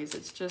stories.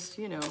 It's just,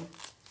 you know,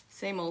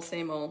 same old,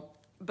 same old.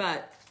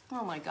 But,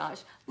 oh my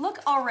gosh, look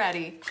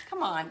already.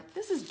 Come on,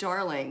 this is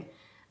darling.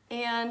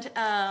 And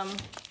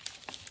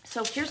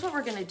so here's what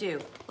we're gonna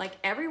do. Like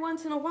every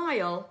once in a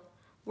while,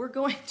 we're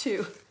going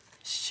to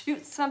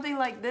shoot something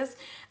like this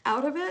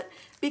out of it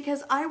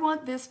because I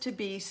want this to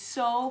be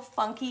so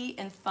funky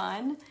and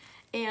fun.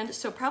 And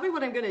so probably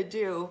what I'm gonna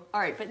do,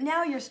 all right, but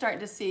now you're starting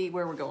to see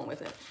where we're going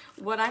with it.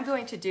 What I'm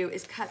going to do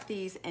is cut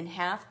these in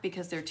half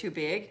because they're too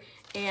big,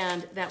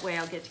 and that way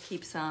I'll get to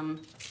keep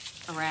some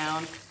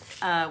around.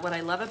 What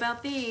I love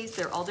about these,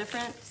 they're all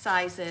different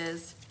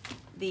sizes.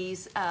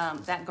 These,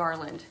 that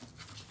garland.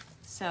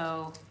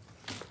 So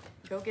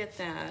go get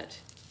that.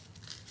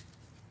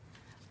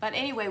 But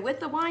anyway, with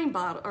the wine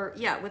bottle,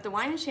 with the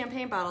wine and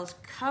champagne bottles,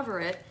 cover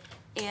it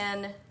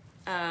in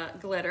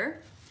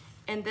glitter.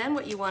 And then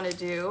what you want to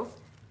do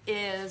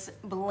is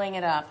bling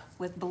it up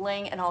with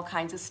bling and all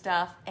kinds of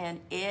stuff. And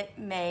it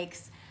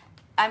makes,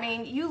 I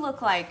mean, you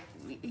look like,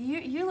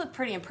 you look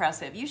pretty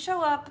impressive. You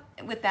show up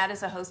with that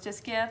as a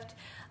hostess gift.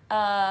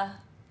 Oh,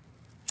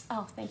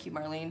 thank you,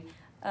 Marlene.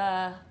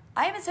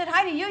 I haven't said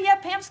hi to you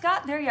yet, Pam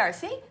Scott. There you are.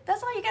 See,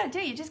 that's all you got to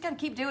do. You just got to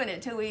keep doing it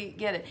until we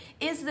get it.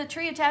 Is the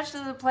tree attached to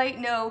the plate?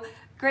 No.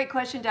 Great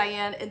question,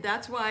 Diane. And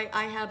that's why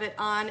I have it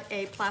on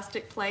a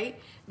plastic plate,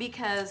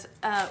 because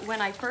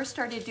when I first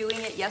started doing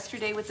it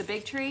yesterday with the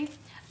big tree,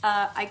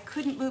 I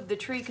couldn't move the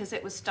tree because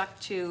it was stuck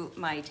to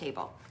my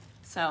table.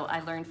 So I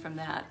learned from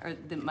that, or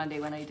the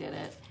Monday when I did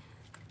it.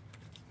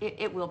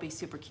 It will be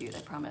super cute, I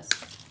promise.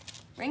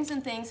 Rings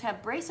and Things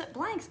have bracelet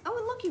blanks. Oh,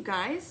 and look, you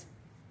guys.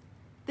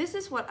 This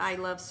is what I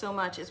love so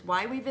much, is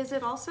why we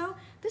visit also.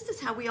 This is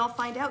how we all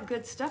find out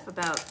good stuff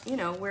about, you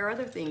know, where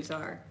other things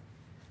are.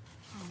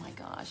 Oh my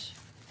gosh.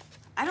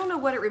 I don't know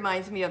what it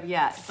reminds me of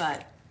yet,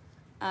 but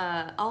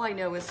all I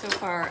know is so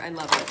far I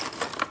love it.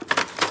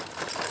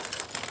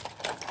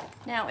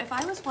 Now, if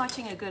I was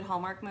watching a good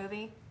Hallmark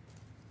movie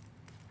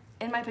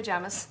in my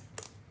pajamas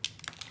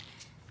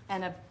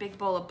and a big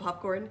bowl of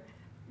popcorn,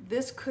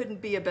 this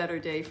couldn't be a better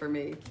day for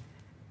me.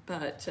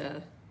 But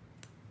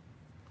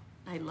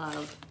I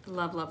love,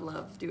 love, love,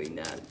 love doing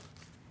that.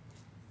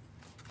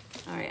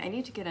 All right, I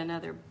need to get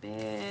another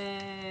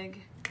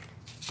big,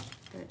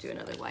 I'm gonna do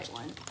another white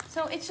one.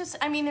 So it's just,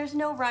 I mean, there's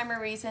no rhyme or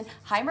reason.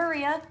 Hi,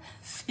 Maria.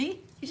 See,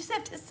 you just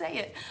have to say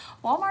it.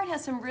 Walmart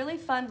has some really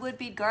fun wood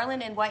bead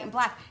garland in white and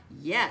black.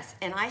 Yes,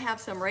 and I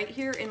have some right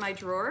here in my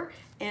drawer,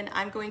 and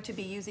I'm going to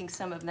be using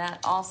some of that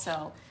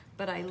also.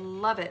 But I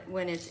love it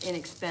when it's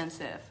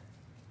inexpensive.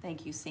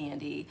 Thank you,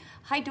 Sandy.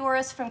 Hi,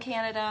 Doris from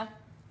Canada.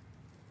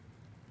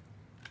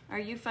 Are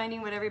you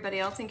finding what everybody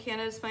else in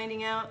Canada is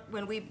finding out?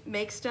 When we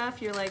make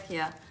stuff, you're like,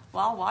 yeah,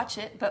 well, I'll watch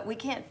it, but we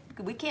can't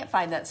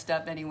find that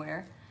stuff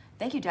anywhere.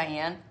 Thank you,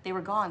 Diane. They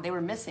were gone. They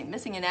were missing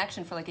in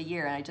action for like a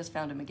year, and I just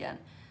found them again.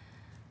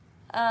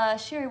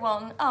 Sherry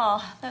Walton.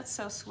 Oh, that's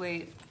so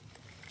sweet.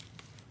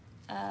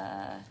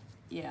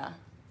 Yeah.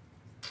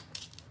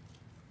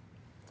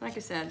 Like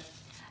I said,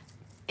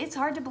 it's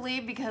hard to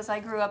believe because I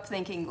grew up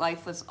thinking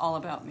life was all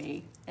about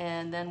me,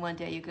 and then one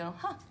day you go,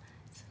 huh,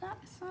 it's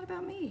not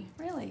about me,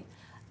 really.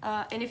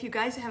 And if you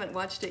guys haven't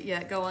watched it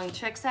yet, go on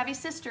Check Savvy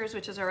Sisters,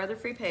 which is our other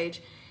free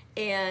page,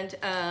 and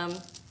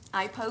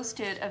I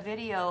posted a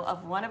video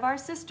of one of our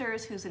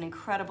sisters who's an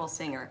incredible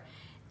singer,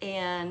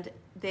 and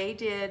they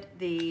did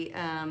the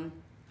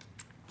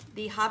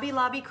Hobby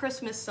Lobby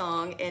Christmas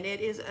song, and it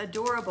is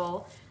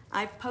adorable.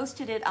 I've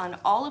posted it on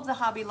all of the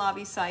Hobby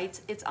Lobby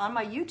sites. It's on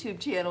my YouTube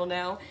channel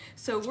now,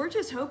 so we're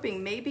just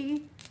hoping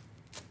maybe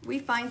we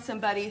find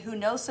somebody who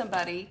knows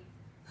somebody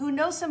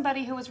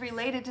who was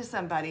related to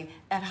somebody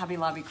at Hobby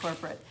Lobby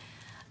Corporate.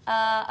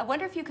 I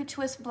wonder if you could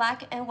twist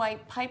black and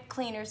white pipe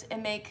cleaners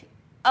and make,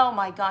 oh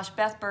my gosh,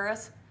 Beth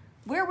Burris,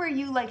 where were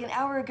you like an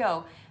hour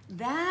ago?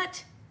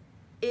 That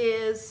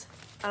is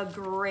a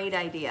great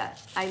idea.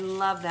 I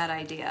love that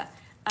idea.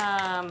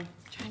 Trying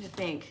to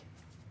think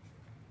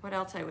what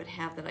else I would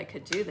have that I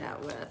could do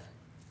that with.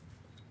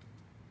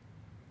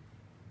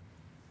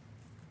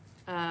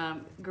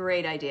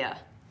 Great idea.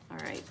 All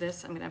right,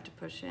 this I'm gonna have to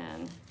push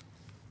in.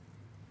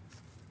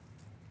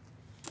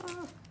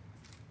 Oh.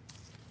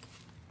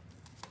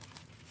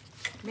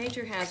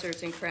 Major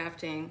hazards in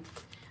crafting.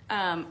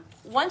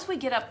 Once we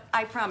get up,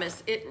 I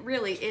promise, it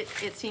really,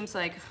 it seems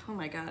like, oh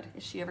my God,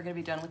 is she ever gonna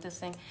be done with this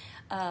thing?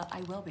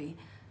 I will be.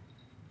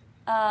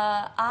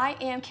 I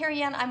am,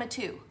 Carrie Ann, I'm a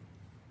 2.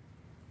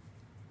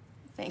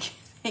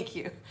 Thank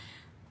you.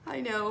 I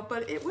know,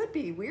 but it would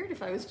be weird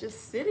if I was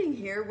just sitting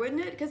here,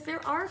 wouldn't it? Because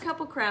there are a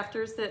couple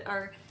crafters that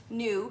are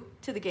new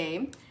to the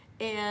game,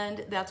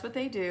 and that's what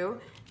they do.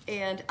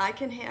 And I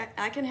can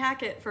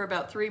hack it for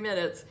about 3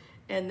 minutes,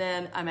 and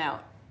then I'm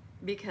out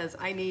because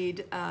I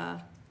need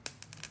a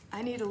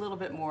little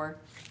bit more,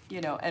 you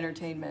know,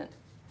 entertainment.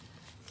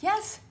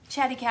 Yes,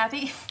 Chatty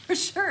Cathy, for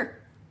sure,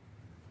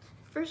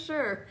 for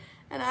sure.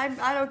 And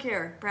I don't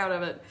care, proud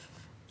of it,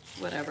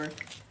 whatever.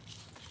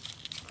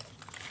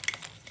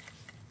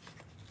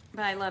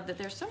 But I love that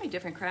there's so many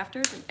different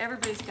crafters, and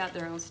everybody's got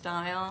their own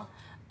style.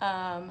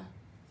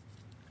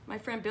 My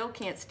friend Bill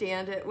can't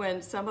stand it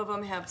when some of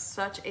them have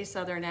such a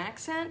Southern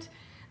accent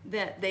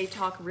that they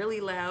talk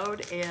really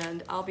loud,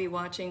 and I'll be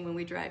watching when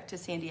we drive to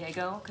San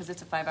Diego because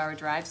it's a 5-hour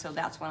drive, so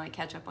that's when I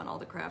catch up on all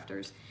the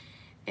crafters.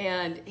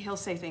 And he'll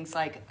say things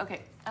like,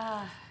 okay,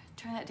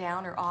 turn that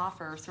down or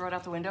off or throw it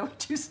out the window,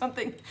 do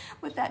something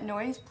with that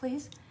noise,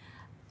 please.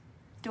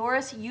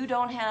 Doris, you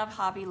don't have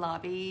Hobby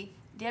Lobby.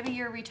 Debbie,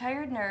 you're a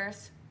retired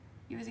nurse.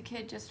 You as a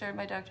kid just started,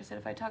 my doctor said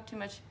if I talk too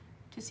much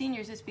to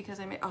seniors, it's because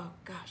I may, oh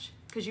gosh,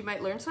 because you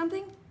might learn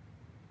something?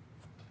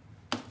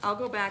 I'll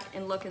go back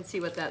and look and see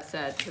what that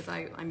said because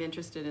I'm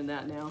interested in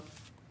that now.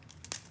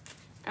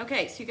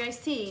 Okay, so you guys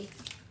see,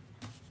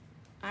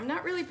 I'm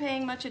not really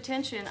paying much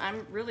attention.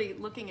 I'm really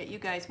looking at you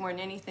guys more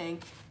than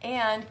anything.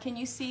 And can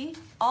you see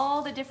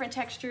all the different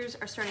textures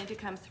are starting to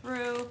come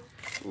through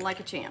like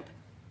a champ.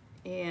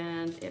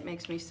 And it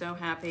makes me so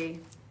happy.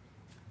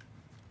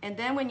 And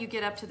then when you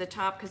get up to the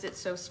top, because it's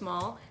so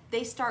small,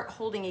 they start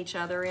holding each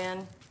other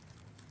in.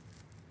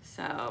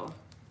 So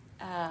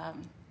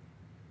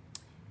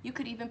you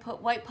could even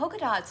put white polka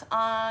dots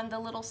on the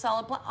little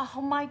solid block.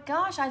 Oh my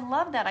gosh, I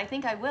love that. I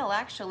think I will,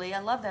 actually. I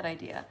love that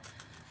idea.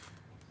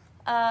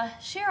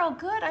 Cheryl,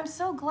 good. I'm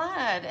so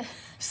glad. I'm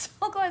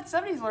so glad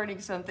somebody's learning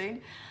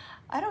something.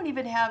 I don't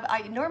even have,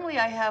 normally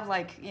I have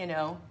like, you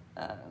know,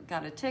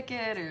 got a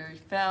ticket or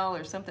fell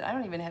or something. I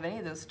don't even have any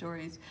of those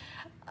stories.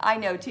 I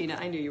know, Tina,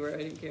 I knew you were, I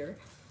didn't care.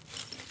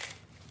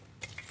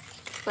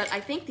 But I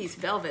think these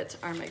velvets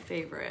are my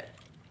favorite.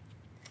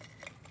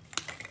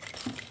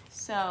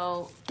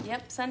 So,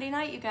 yep, Sunday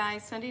night, you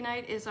guys. Sunday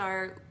night is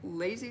our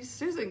Lazy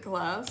Susan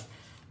class.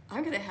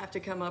 I'm gonna have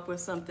to come up with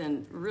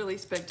something really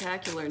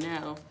spectacular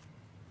now.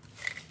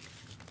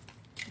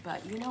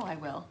 But you know I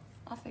will.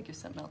 I'll figure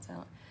something else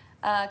out.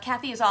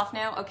 Kathy is off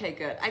now. Okay,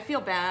 good. I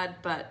feel bad,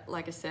 but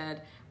like I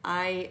said,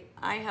 I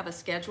have a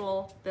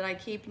schedule that I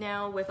keep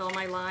now with all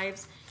my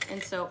lives,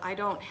 and so I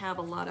don't have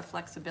a lot of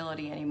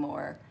flexibility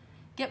anymore.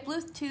 Get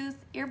Bluetooth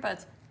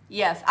earbuds.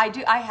 Yes, I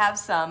do. I have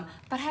some,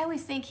 but I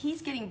always think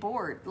he's getting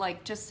bored,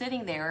 like just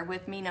sitting there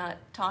with me not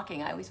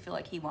talking. I always feel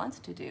like he wants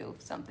to do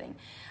something.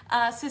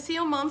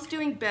 Cecile, mom's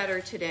doing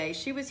better today.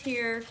 She was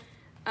here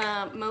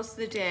most of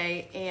the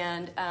day,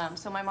 and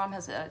so my mom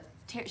has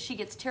she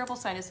gets terrible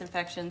sinus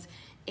infections,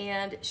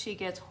 and she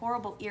gets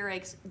horrible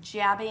earaches,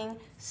 jabbing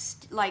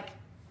like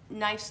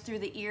knives through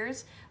the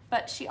ears.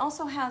 But she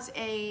also has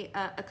a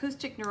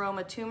acoustic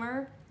neuroma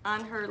tumor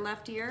on her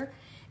left ear,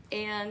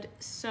 and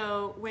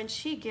so when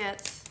she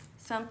gets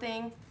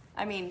something,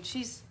 I mean,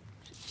 she's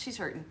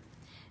hurting.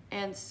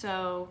 And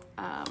so,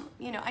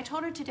 you know, I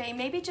told her today,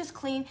 maybe just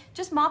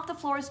mop the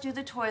floors, do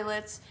the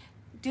toilets,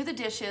 do the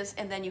dishes,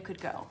 and then you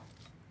could go.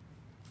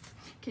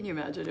 Can you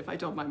imagine if I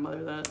told my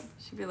mother that?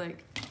 She'd be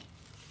like,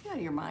 you're out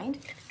of your mind.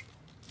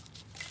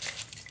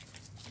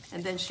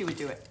 And then she would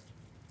do it.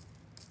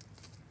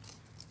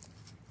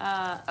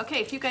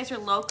 Okay, if you guys are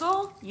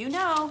local, you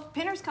know,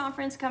 Pinners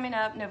Conference coming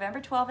up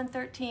November 12 and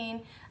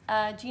 13.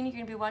 Jeannie, you're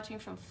gonna be watching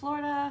from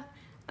Florida.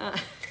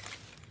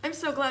 I'm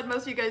so glad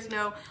most of you guys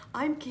know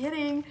I'm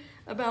kidding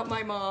about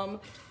my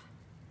mom.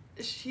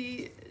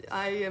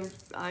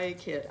 I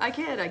kid.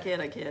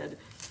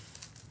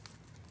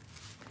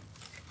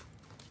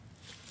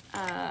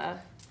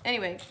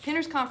 Anyway,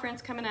 Pinners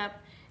Conference coming up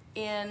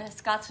in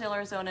Scottsdale,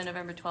 Arizona,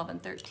 November 12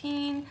 and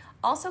 13.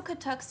 Also could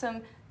tuck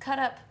some cut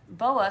up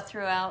boa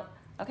throughout.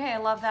 Okay, I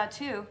love that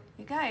too.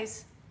 You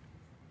guys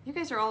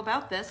are all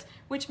about this,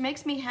 which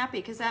makes me happy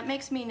because that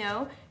makes me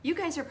know you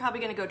guys are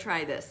probably gonna go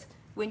try this.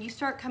 When you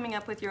start coming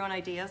up with your own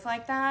ideas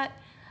like that,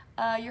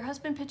 your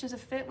husband pitches a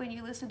fit when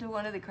you listen to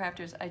one of the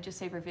crafters. I just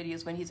save her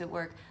videos when he's at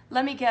work.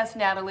 Let me guess,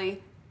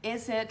 Natalie,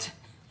 is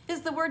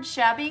the word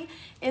shabby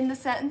in the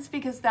sentence?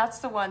 Because that's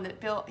the one that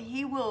Bill,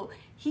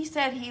 he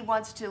said he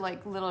wants to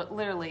like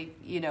literally,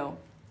 you know,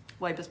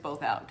 wipe us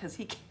both out because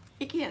he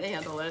can't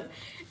handle it.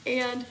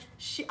 And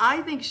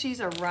I think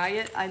she's a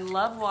riot. I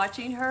love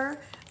watching her,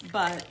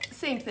 but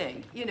same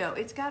thing, you know,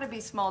 it's gotta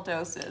be small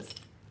doses.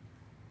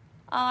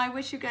 I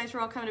wish you guys were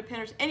all coming to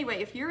Pinners.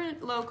 Anyway, if you're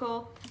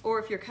local or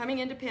if you're coming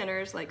into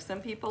Pinners, like some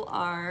people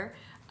are,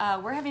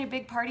 we're having a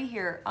big party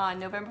here on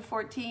November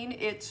 14.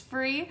 It's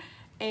free,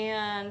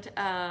 and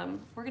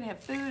we're gonna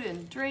have food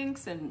and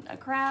drinks and a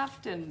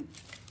craft and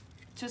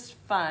just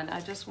fun.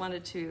 I just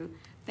wanted to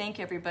thank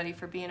everybody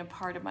for being a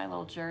part of my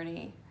little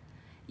journey.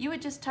 You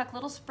would just tuck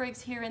little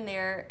sprigs here and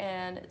there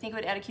and think it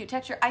would add a cute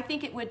texture. I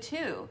think it would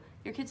too.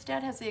 Your kid's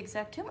dad has the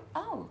exact tumor.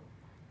 Oh.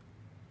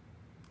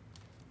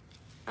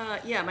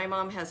 Yeah, my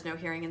mom has no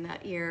hearing in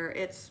that ear.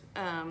 It's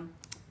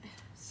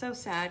so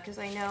sad because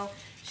I know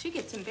she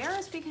gets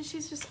embarrassed because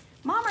she's just,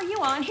 Mom, are you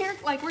on here?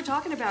 Like we're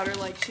talking about her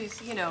like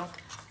she's, you know,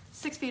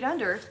 6 feet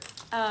under.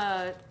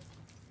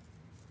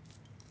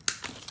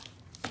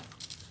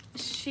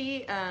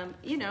 She,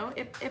 you know,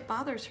 it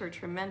bothers her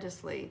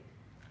tremendously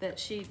that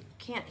she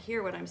can't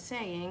hear what I'm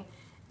saying.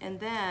 And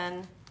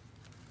then,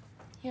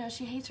 you know,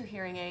 she hates her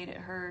hearing aid. It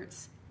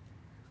hurts.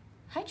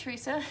 Hi,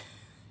 Teresa.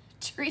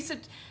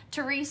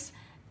 Therese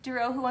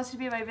Duro, who wants to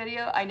be in my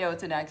video. I know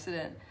it's an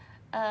accident.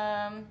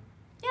 Yeah,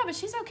 but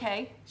she's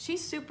okay.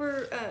 She's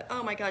super,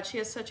 oh my God, she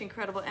has such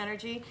incredible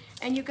energy.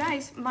 And you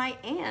guys, my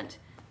aunt,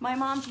 my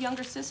mom's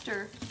younger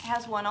sister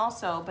has one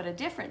also, but a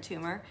different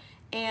tumor.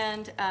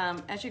 And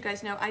as you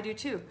guys know, I do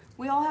too.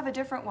 We all have a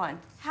different one.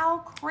 How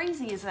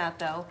crazy is that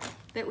though,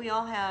 that we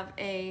all have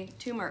a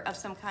tumor of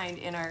some kind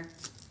in our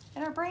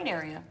brain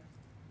area?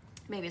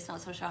 Maybe it's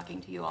not so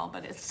shocking to you all,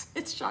 but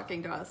it's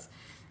shocking to us.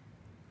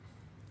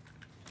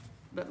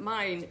 But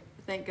mine,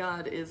 thank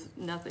God, is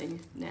nothing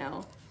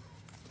now.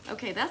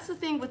 Okay, that's the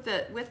thing with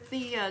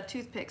the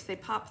toothpicks. They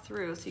pop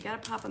through, so you gotta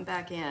pop them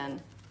back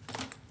in.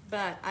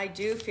 But I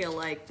do feel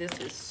like this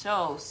is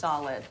so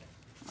solid.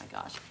 Oh my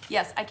gosh.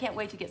 Yes, I can't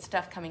wait to get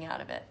stuff coming out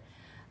of it.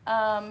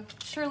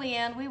 Shirley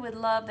Ann, we would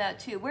love that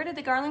too. Where did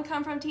the garland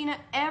come from, Tina?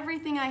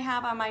 Everything I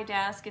have on my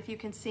desk, if you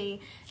can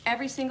see,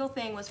 every single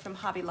thing was from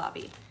Hobby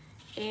Lobby.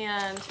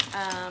 And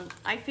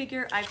I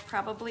figure I've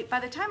probably, by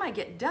the time I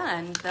get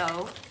done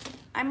though,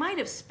 I might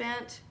have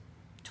spent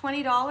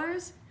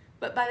 $20,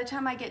 but by the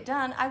time I get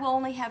done, I will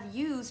only have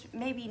used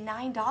maybe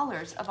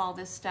 $9 of all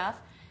this stuff.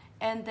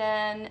 And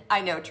then, I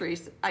know,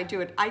 Therese, I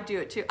do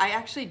it too. I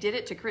actually did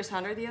it to Chris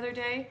Hunter the other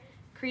day,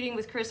 creating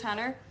with Chris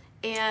Hunter,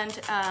 and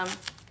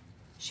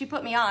she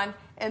put me on,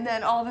 and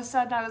then all of a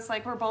sudden I was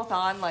like, we're both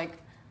on, like,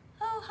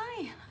 oh,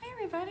 hi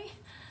everybody.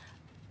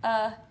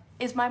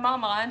 Is my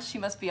mom on? She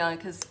must be on,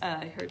 because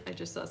I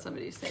just saw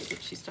somebody say,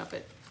 did she stop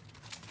at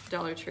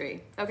Dollar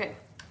Tree? Okay,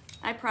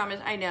 I promise,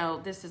 I know,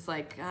 this is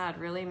like, God,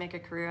 really make a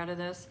career out of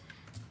this?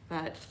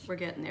 But we're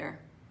getting there.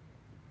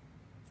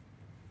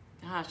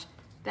 Gosh,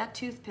 that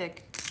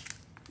toothpick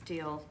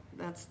deal,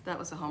 that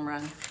was a home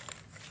run.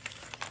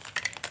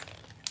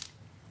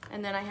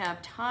 And then I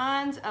have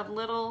tons of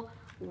little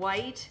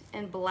white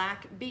and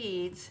black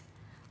beads.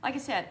 Like I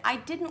said, I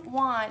didn't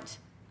want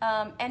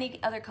Any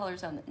other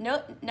colors on it?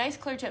 No, nice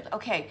clear chips.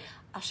 Okay,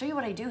 I'll show you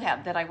what I do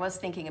have that I was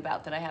thinking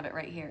about, that I have it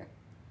right here.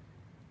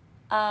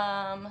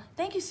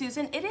 Thank you,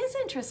 Susan. It is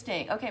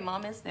interesting. Okay,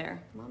 Mom is there.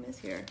 Mom is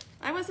here.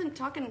 I wasn't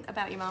talking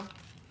about you, Mom.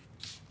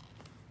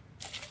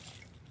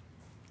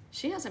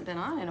 She hasn't been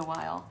on in a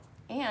while,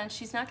 and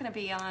she's not going to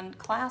be on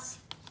class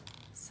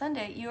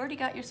Sunday. You already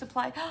got your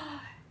supply.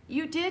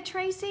 You did,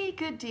 Tracy?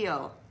 Good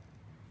deal.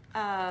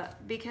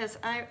 Because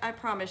I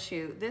promise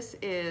you, this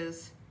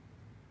is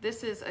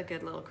a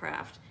good little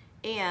craft.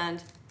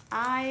 And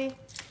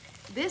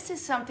this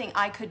is something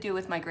I could do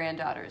with my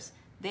granddaughters.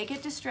 They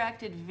get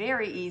distracted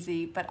very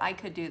easy, but I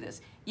could do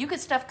this. You could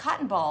stuff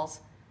cotton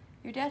balls.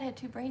 Your dad had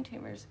 2 brain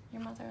tumors.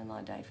 Your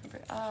mother-in-law died from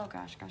brain. Oh,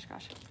 gosh.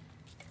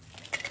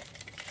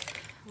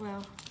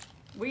 Well,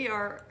 we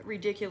are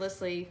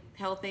ridiculously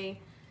healthy.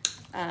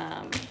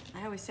 I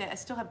always say I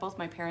still have both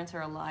my parents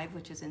are alive,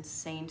 which is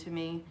insane to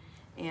me.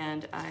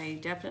 And I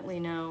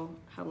definitely know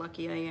how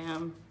lucky I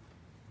am.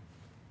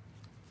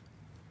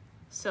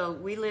 So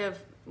we live,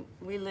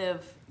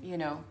 you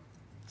know,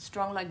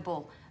 strong like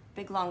bull.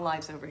 Big long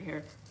lives over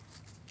here.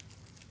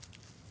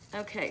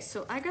 Okay,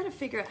 so I gotta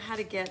figure out how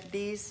to get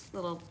these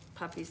little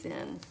puppies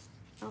in.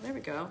 Oh, there we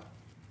go.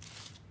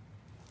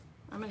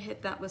 I'm gonna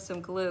hit that with some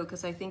glue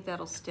because I think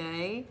that'll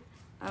stay.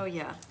 Oh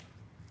yeah.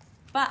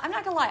 But I'm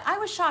not gonna lie, I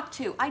was shocked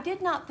too. I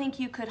did not think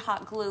you could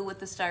hot glue with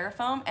the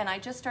styrofoam, and I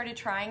just started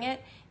trying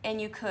it, and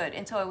you could,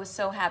 and so I was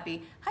so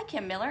happy. Hi,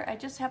 Kim Miller, I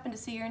just happened to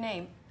see your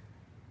name.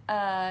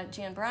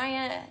 Jan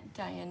Bryant,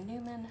 Diane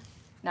Newman.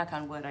 Knock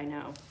on wood, I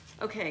know.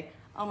 Okay,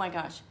 oh my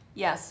gosh.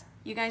 Yes,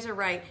 you guys are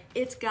right.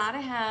 It's gotta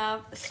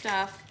have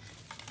stuff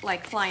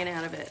like flying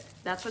out of it.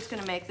 That's what's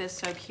gonna make this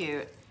so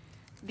cute.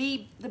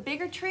 The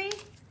bigger tree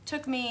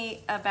took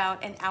me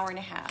about an hour and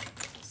a half.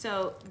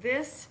 So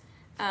this,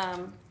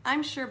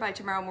 I'm sure by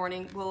tomorrow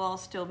morning we'll all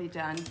still be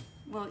done.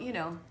 Well, you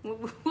know,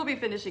 we'll be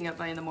finishing up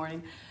by in the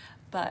morning.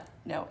 But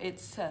no,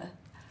 it's,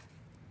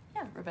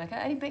 yeah,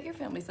 Rebecca, I bet your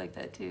family's like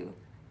that too.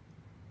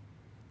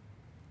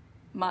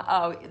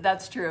 Oh,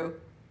 that's true.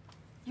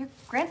 Your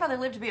grandfather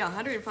lived to be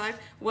 105?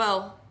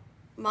 Well,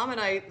 Mom and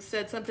I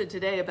said something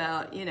today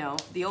about, you know,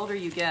 the older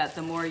you get,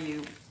 the more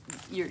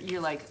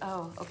you're like,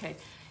 oh, okay.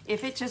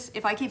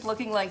 If I keep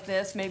looking like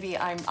this, maybe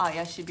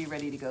I should be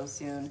ready to go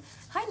soon.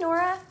 Hi,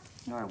 Nora.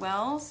 Nora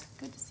Wells,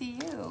 good to see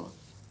you.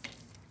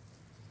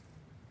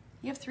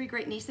 You have 3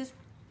 great nieces?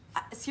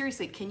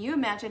 Seriously, can you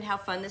imagine how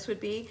fun this would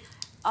be?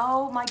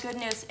 Oh my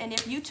goodness, and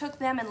if you took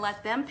them and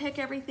let them pick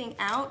everything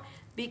out,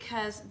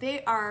 because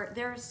there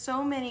are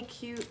so many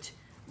cute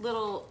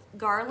little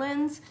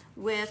garlands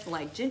with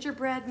like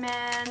gingerbread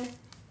men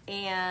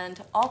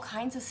and all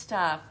kinds of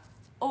stuff.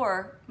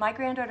 Or my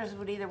granddaughters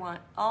would either want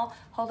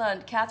hold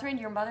on, Catherine,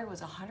 your mother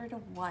was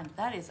 101.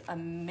 That is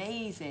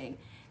amazing.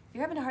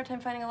 You're having a hard time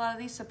finding a lot of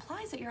these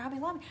supplies at your Hobby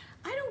Lobby.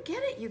 I don't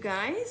get it, you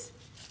guys.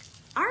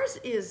 Ours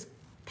is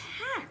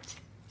packed,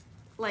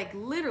 like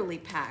literally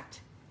packed.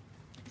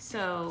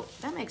 So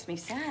that makes me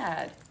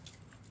sad.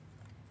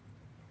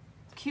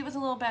 Cute with a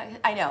little back.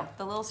 I know,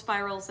 the little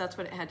spirals, that's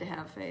what it had to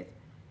have, Faith.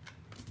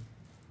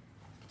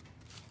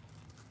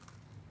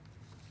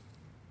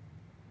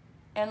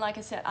 And like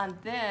I said, on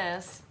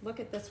this,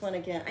 look at this one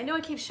again. I know I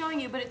keep showing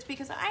you, but it's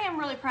because I am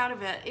really proud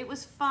of it. It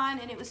was fun,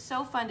 and it was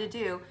so fun to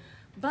do.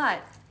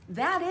 But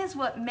that is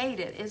what made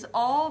it, is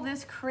all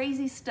this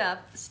crazy stuff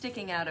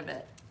sticking out of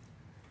it.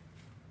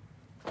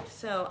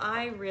 So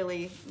I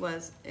really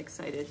was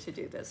excited to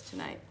do this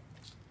tonight.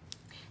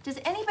 Does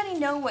anybody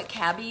know what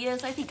cabbie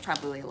is? I think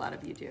probably a lot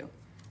of you do.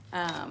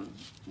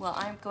 Well,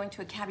 I'm going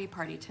to a cabbie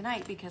party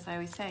tonight because I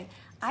always say,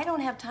 I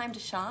don't have time to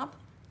shop.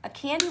 A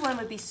candy one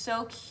would be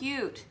so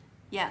cute.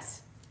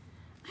 Yes.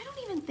 I don't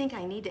even think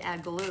I need to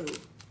add glue.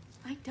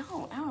 I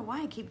don't know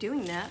why I keep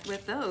doing that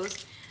with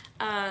those.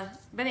 But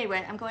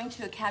anyway, I'm going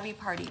to a cabbie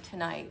party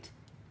tonight.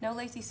 No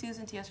Lazy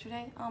Susans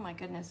yesterday? Oh my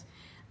goodness.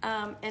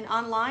 And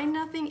online,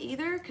 nothing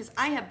either, because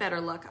I have better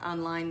luck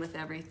online with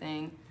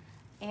everything.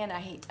 And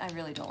I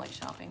really don't like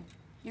shopping.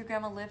 Your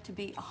grandma lived to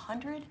be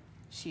 100?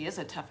 She is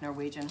a tough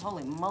Norwegian,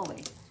 holy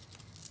moly.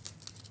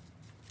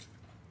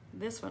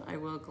 This one I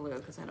will glue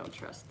because I don't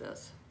trust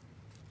this.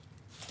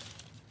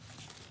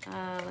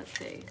 Let's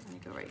see, let me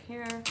go right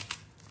here.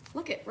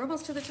 Look it, we're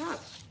almost to the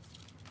top.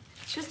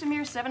 It's just a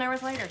mere 7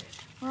 hours later.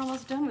 We're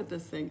almost done with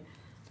this thing.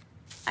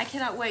 I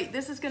cannot wait.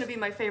 This is gonna be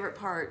my favorite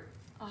part.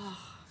 Oh,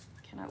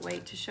 I cannot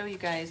wait to show you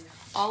guys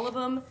all of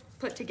them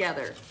put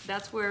together.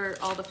 That's where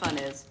all the fun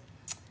is.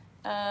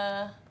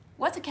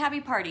 What's a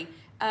cabbie party? Is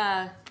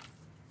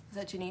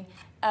that Janine?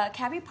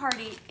 Cabbie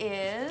party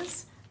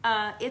is,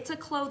 it's a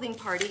clothing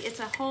party. It's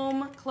a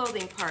home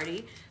clothing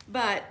party,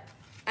 but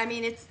I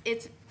mean,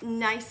 it's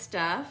nice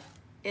stuff.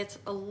 It's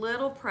a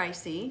little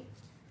pricey,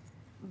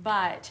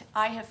 but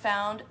I have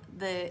found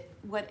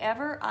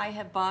whatever I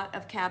have bought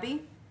of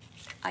cabbie,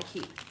 I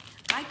keep.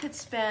 I could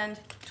spend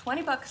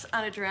 20 bucks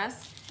on a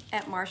dress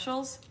at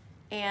Marshall's,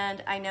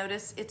 and I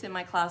notice it's in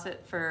my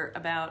closet for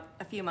about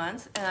a few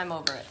months, and I'm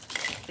over it.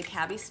 The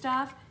cabbie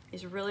stuff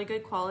is really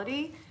good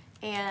quality,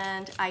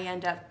 and I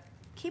end up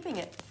keeping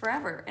it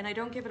forever and I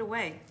don't give it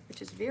away,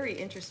 which is very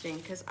interesting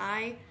because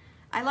I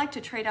like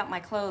to trade out my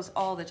clothes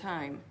all the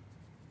time.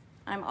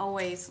 I'm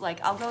always like,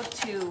 I'll go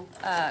to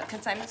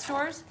consignment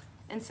stores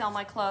and sell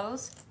my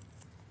clothes.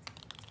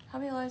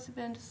 Hobby Lobby's have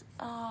been,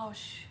 oh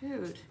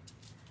shoot.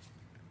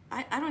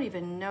 I don't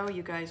even know,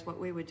 you guys, what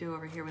we would do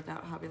over here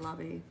without Hobby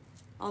Lobby.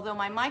 Although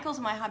my Michaels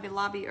and my Hobby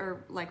Lobby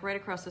are like right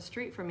across the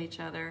street from each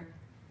other.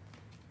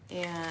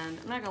 And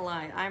I'm not gonna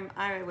lie,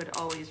 I would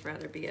always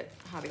rather be at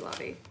Hobby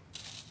Lobby.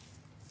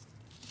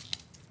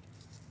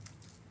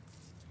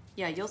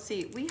 Yeah, you'll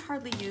see, we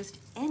hardly used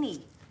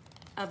any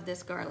of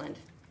this garland.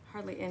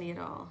 Hardly any at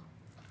all.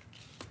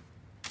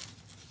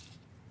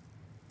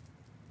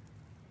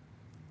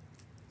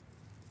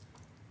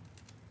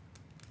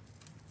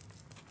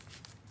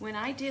 When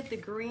I did the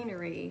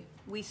greenery,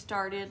 we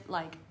started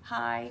like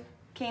high,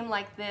 came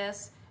like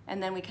this,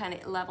 and then we kind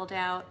of leveled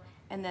out,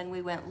 and then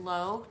we went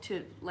low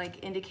to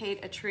like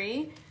indicate a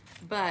tree.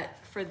 But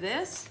for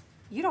this,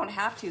 you don't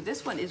have to.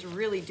 This one is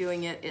really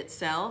doing it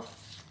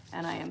itself,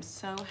 and I am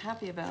so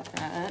happy about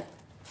that.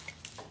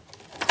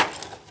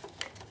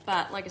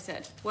 But like I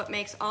said, what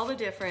makes all the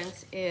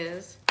difference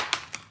is,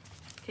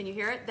 can you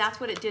hear it? That's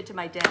what it did to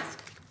my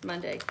desk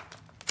Monday.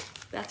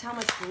 That's how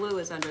much glue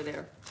is under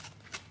there.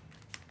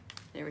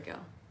 There we go.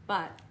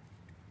 But,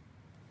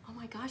 oh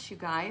my gosh, you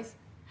guys,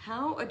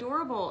 how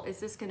adorable is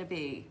this gonna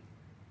be?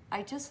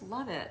 I just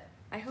love it.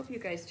 I hope you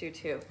guys do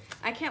too.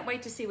 I can't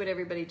wait to see what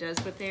everybody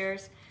does with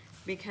theirs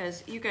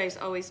because you guys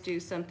always do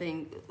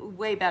something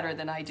way better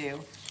than I do.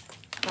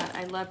 But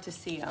I love to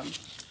see them.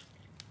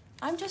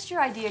 I'm just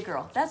your idea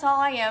girl. That's all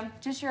I am,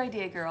 just your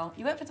idea girl.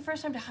 You went for the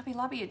first time to Hobby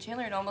Lobby at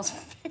Chandler and almost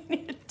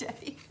fainted,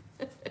 Debbie.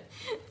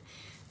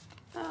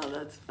 Oh,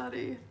 that's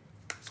funny.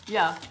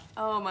 Yeah,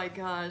 oh my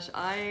gosh,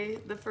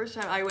 the first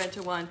time I went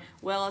to one,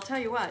 well, I'll tell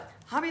you what,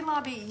 Hobby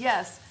Lobby,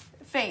 yes,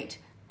 faint.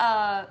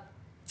 At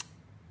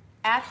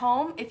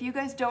home, if you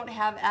guys don't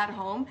have at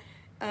home,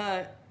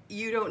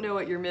 you don't know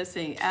what you're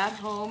missing. At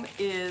home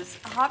is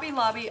Hobby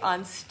Lobby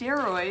on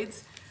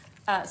steroids,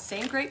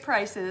 same great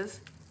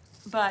prices,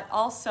 but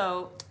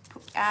also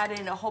add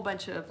in a whole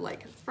bunch of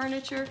like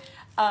furniture.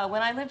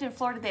 When I lived in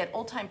Florida, they had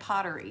old time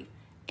pottery.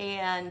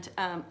 And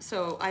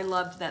so I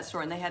loved that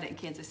store, and they had it in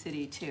Kansas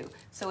City too.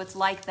 So it's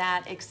like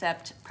that,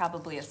 except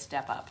probably a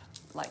step up,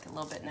 like a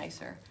little bit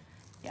nicer.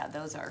 Yeah,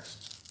 those are,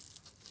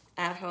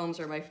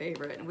 at-homes are my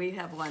favorite, and we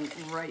have one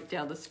right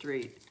down the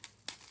street.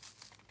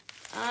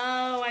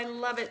 Oh, I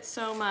love it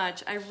so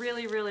much. I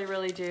really, really,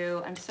 really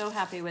do. I'm so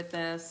happy with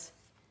this.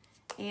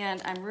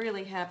 And I'm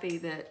really happy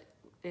that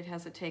it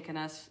hasn't taken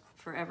us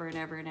forever and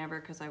ever and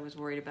ever, because I was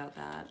worried about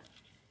that.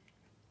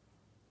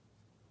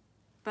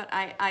 But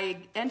I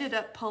ended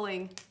up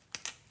pulling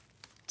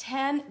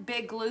 10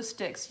 big glue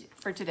sticks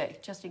for today,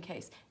 just in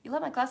case. You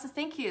love my glasses?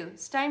 Thank you.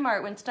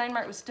 Steinmart, when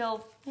Steinmart was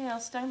still, you know,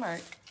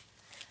 Steinmart.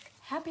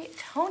 Happy,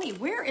 Tony,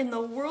 where in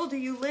the world do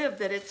you live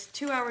that it's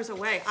 2 hours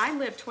away? I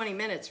live 20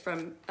 minutes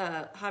from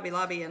Hobby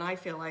Lobby, and I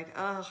feel like,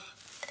 ugh,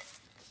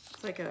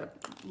 it's like a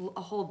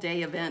whole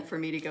day event for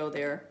me to go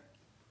there.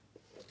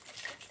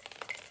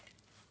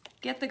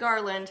 Get the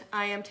garland.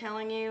 I am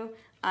telling you,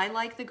 I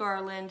like the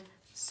garland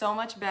so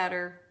much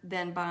better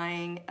than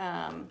buying,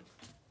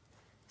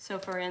 so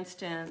for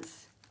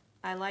instance,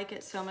 I like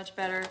it so much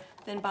better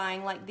than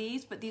buying like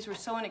these, but these were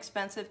so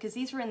inexpensive because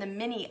these were in the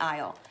mini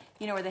aisle,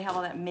 you know, where they have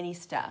all that mini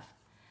stuff.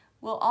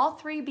 Will all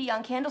three be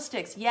on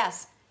candlesticks?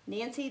 Yes,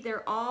 Nancy,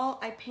 they're all,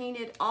 I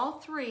painted all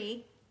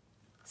three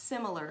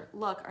similar.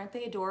 Look, aren't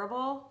they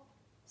adorable?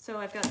 So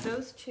I've got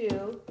those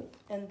two,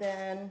 and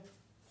then,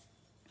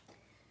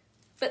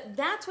 but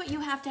that's what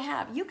you have to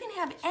have. You can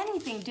have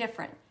anything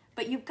different,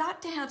 but you've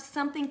got to have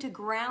something to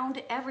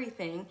ground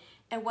everything.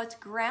 And what's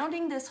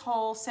grounding this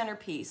whole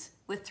centerpiece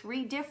with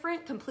three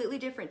different, completely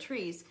different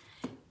trees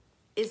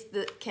is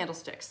the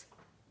candlesticks.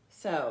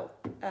 So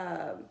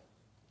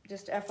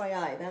just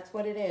FYI, that's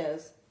what it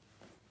is.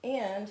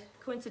 And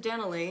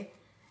coincidentally,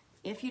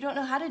 if you don't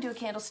know how to do a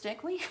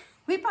candlestick, we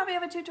probably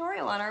have a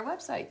tutorial on our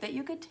website that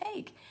you could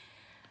take.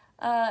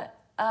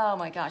 Oh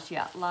my gosh,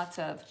 yeah, lots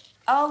of.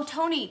 Oh,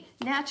 Tony,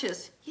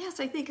 Natchez. Yes,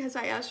 I think as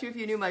I asked you if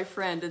you knew my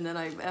friend, and then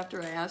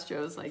after I asked you, I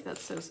was like,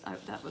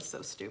 that was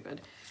so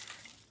stupid.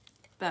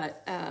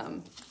 But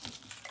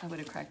I would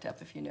have cracked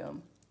up if you knew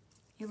him.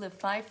 You live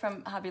 5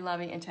 from Hobby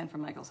Lobby and 10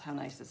 from Michael's. How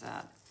nice is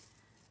that?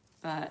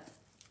 But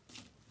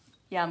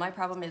yeah, my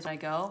problem is when I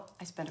go,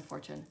 I spend a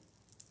fortune.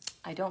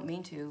 I don't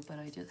mean to, but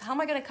I just, how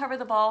am I gonna cover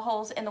the ball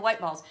holes and the white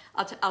balls?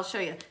 I'll show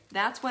you.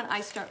 That's when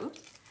I start, oops.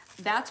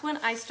 That's when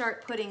I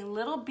start putting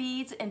little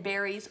beads and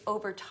berries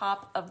over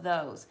top of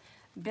those.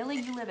 Billy,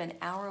 you live an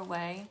hour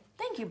away.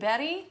 Thank you,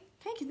 Betty.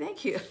 Thank you,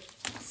 thank you.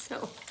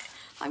 So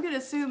I'm gonna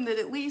assume that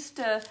at least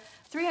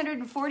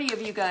 340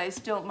 of you guys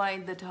don't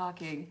mind the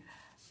talking.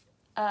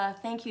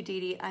 Thank you, Dee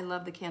Dee. I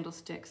love the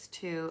candlesticks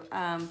too.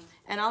 And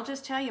I'll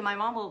just tell you, my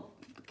mom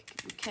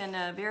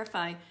can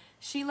verify.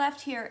 She left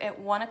here at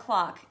 1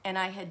 o'clock and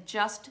I had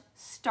just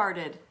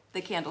started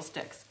the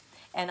candlesticks.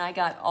 And I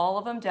got all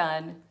of them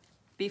done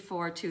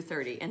before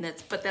 2:30, and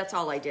that's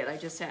all I did. I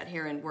just sat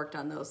here and worked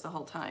on those the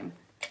whole time.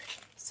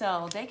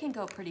 So they can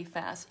go pretty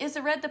fast. Is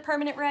the red the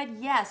permanent red?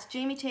 Yes.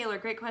 Jamie Taylor,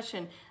 great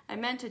question. I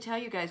meant to tell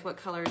you guys what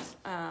colors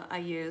I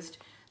used.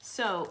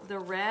 So the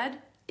red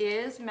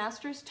is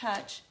Master's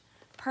Touch,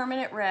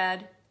 permanent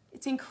red.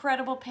 It's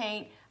incredible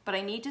paint, but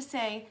I need to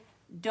say,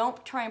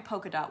 don't try and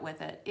polka dot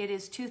with it. It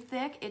is too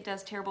thick. It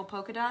does terrible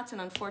polka dots,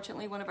 and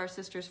unfortunately one of our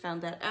sisters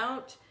found that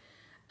out.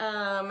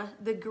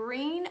 The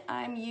green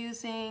I'm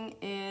using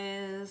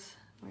is,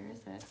 where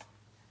is it?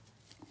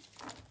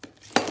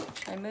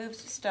 I moved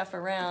stuff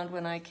around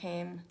when I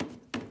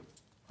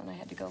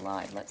had to go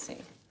live. Let's see.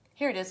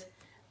 Here it is.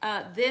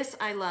 This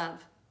I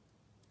love.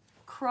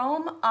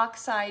 Chrome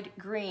Oxide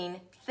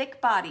Green,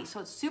 thick body. So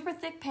it's super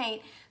thick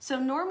paint. So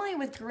normally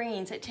with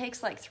greens, it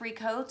takes like 3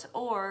 coats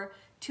or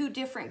 2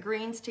 different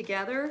greens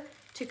together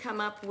to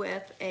come up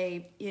with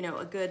a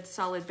good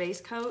solid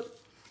base coat.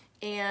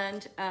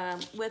 And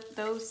with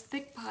those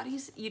thick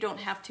bodies, you don't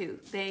have to.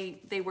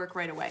 They work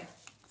right away.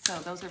 So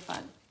those are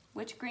fun.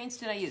 Which greens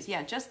did I use?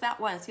 Yeah, just that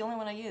one. It's the only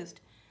one I used.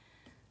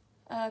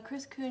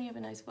 Chris Kuhn, you have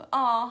a nice book.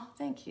 Aw,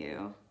 thank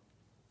you.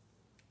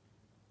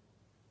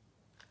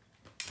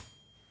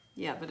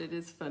 Yeah, but it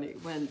is funny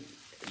when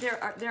there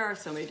are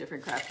so many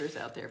different crafters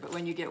out there, but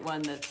when you get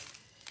one that's,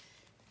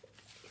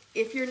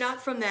 if you're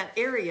not from that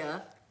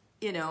area,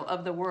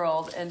 of the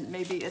world, and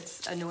maybe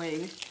it's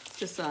annoying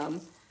to some,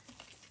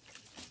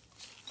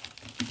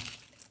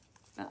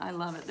 but I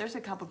love it. There's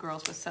a couple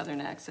girls with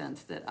Southern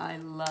accents that I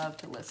love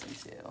to listen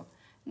to.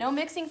 No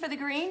mixing for the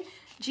green.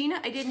 Gina,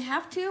 I didn't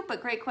have to,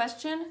 but great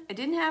question. I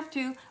didn't have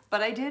to,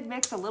 but I did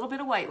mix a little bit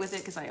of white with it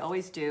because I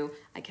always do.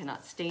 I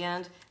cannot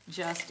stand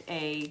just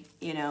a,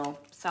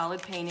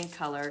 solid painting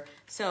color.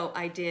 So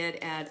I did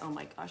add, oh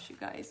my gosh, you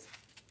guys.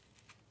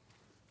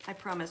 I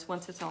promise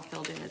once it's all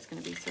filled in, it's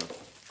gonna be so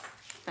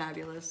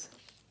fabulous.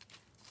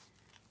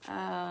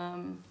 Let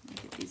me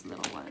get these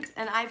little ones.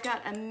 And I've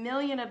got a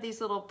million of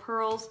these little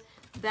pearls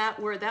that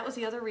was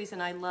the other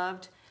reason I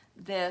loved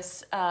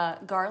this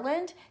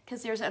garland,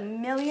 because there's a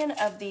million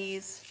of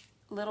these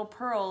little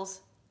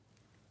pearls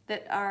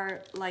that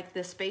are like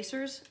the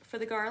spacers for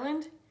the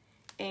garland,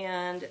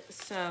 and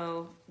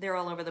so they're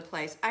all over the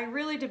place. I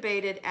really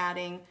debated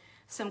adding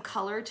some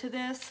color to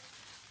this,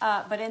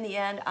 but in the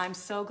end I'm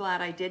so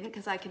glad I didn't,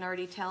 because I can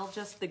already tell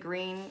just the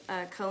green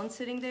cone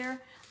sitting there.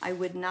 I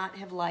would not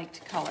have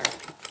liked color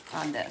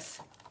on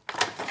this.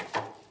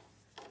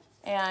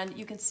 And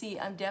you can see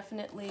I'm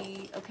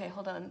definitely, okay,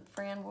 hold on.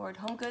 Fran Ward,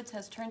 Home Goods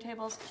has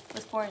turntables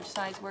with 4-inch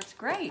size, works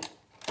great.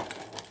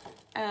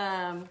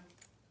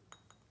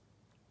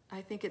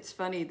 I think it's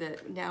funny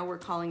that now we're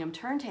calling them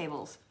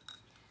turntables.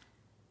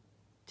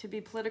 To be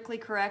politically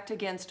correct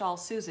against all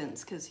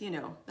Susans, because,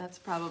 that's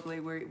probably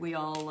where we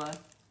all,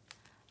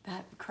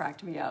 that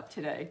cracked me up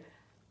today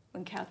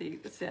when Kathy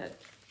said,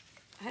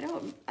 I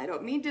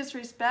don't mean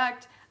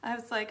disrespect. I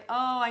was like,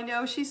 oh, I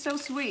know, she's so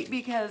sweet,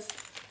 because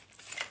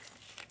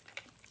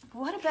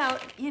what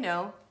about,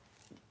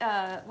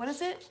 what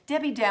is it?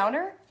 Debbie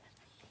Downer?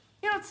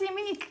 You don't see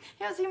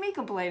me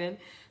complaining.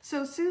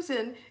 So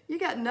Susan, you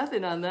got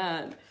nothing on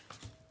that.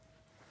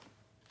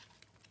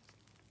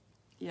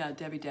 Yeah,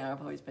 Debbie Downer.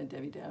 I've always been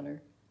Debbie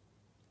Downer.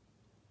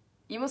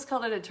 You must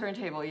call it a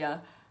turntable, yeah.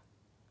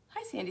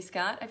 Hi, Sandy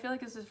Scott. I feel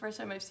like this is the first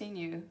time I've seen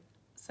you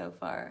so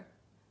far.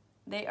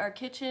 They are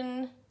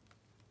kitchen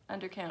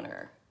under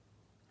counter.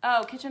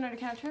 Oh, kitchen under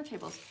counter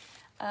turntables.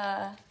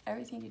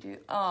 Everything you do.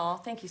 Oh,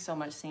 thank you so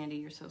much, Sandy.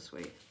 You're so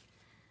sweet.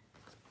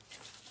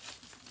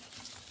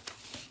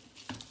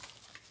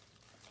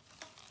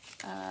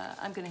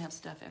 I'm gonna have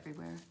stuff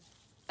everywhere.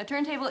 A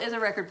turntable is a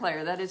record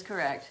player. That is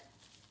correct.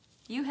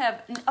 You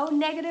have, oh,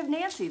 negative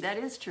Nancy. That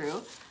is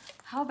true.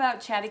 How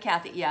about Chatty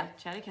Cathy? Yeah,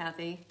 Chatty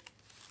Cathy.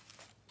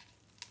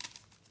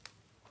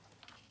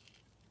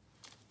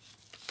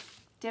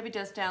 Debbie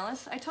does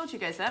Dallas. I told you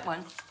guys that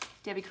one.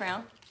 Debbie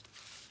Crown.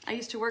 I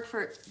used to work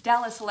for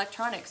Dallas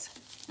Electronics.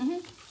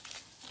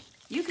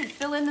 You could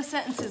fill in the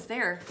sentences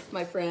there,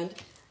 my friend.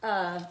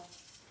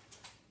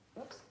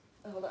 Whoops,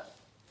 hold on.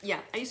 Yeah,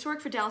 I used to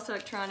work for Dallas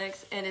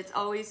Electronics, and it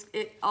always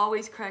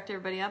cracked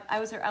everybody up. I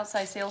was their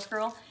outside sales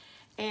girl,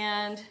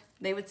 and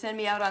they would send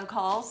me out on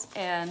calls,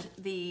 and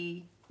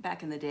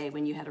back in the day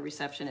when you had a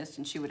receptionist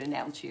and she would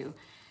announce you,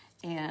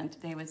 and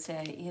they would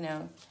say,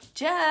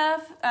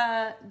 Jeff,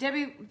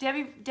 Debbie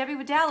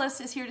with Dallas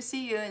is here to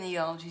see you, and you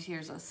just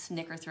hears a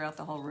snicker throughout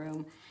the whole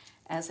room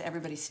as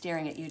everybody's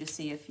staring at you to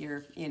see if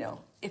you're,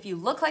 if you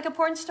look like a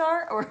porn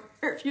star or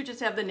if you just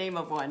have the name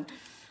of one.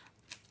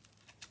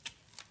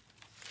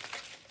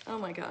 Oh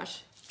my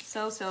gosh,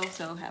 so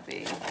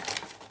happy.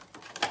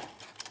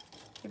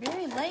 You're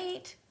very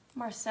late.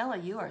 Marcella,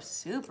 you are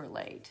super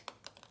late.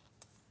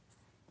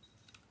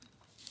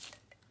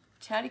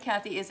 Chatty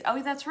Cathy is,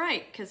 oh, that's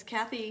right, because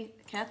Kathy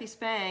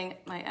Spang,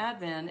 my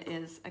admin,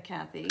 is a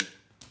Kathy.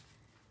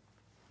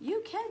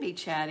 You can be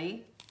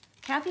chatty.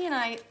 Kathy and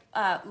I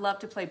love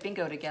to play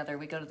bingo together.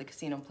 We go to the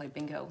casino and play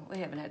bingo. We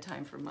haven't had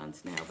time for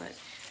months now, but,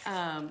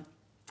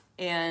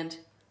 and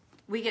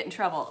we get in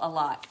trouble a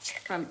lot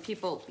from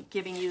people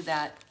giving you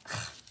that,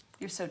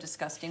 you're so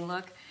disgusting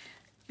look,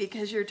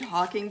 because you're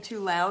talking too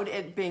loud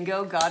at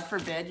bingo. God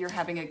forbid you're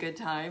having a good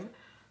time.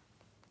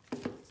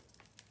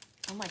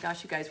 Oh my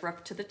gosh, you guys, we're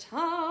up to the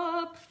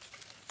top.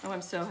 Oh,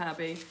 I'm so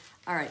happy.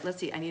 All right, let's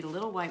see. I need a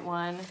little white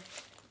one.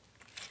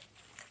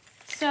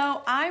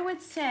 So I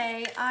would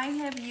say I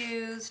have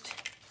used,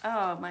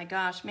 oh my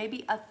gosh,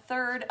 maybe a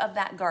third of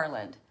that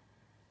garland.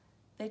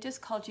 They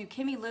just called you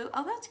Kimmy Lou.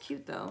 Oh, that's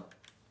cute though.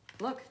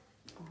 Look,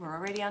 we're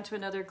already onto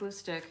another glue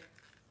stick.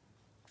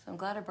 So I'm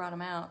glad I brought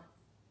them out.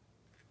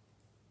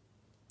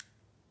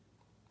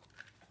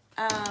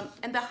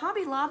 And the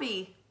Hobby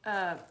Lobby,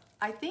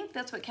 I think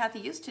that's what Kathy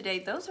used today.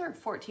 Those are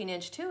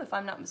 14-inch too, if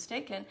I'm not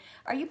mistaken.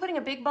 Are you putting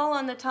a big bowl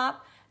on the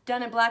top,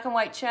 done in black and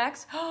white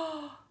checks?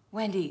 Oh,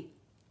 Wendy,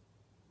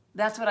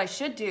 that's what I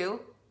should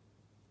do.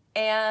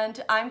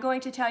 And I'm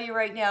going to tell you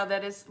right now,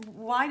 that is,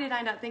 why did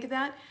I not think of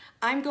that?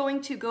 I'm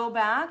going to go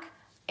back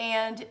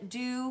and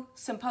do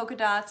some polka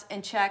dots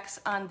and checks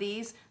on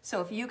these.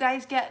 So if you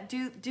guys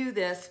do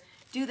this,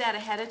 do that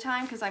ahead of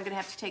time, because I'm gonna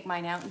have to take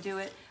mine out and do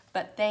it.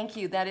 But thank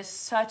you, that is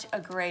such a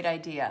great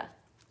idea.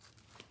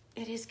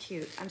 It is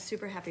cute, I'm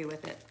super happy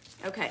with it.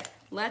 Okay,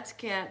 let's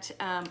get,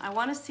 I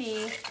wanna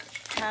see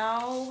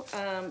how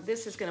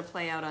this is gonna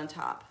play out on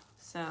top.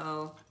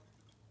 So,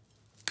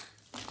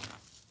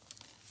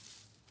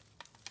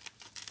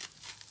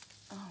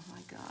 oh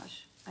my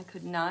gosh, I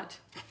could not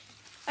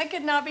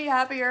be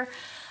happier.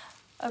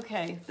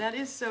 Okay, that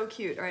is so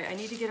cute. All right, I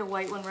need to get a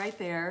white one right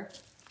there.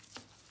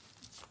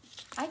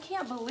 I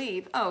can't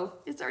believe, oh,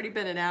 it's already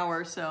been an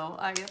hour, so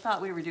I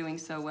thought we were doing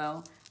so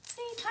well.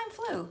 See, time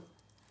flew.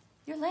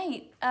 You're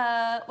late.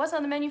 What's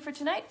on the menu for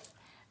tonight?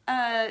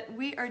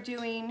 We are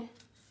doing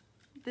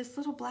this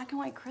little black and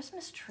white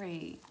Christmas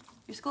tree.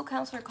 Your school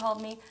counselor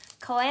called me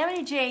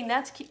Calamity Jane.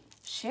 That's cute.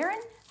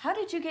 Sharon, how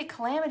did you get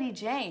Calamity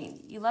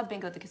Jane? You love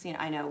bingo at the casino.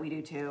 I know, we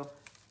do too.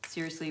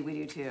 Seriously, we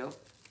do too.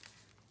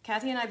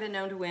 Kathy and I have been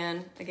known to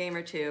win a game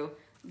or two,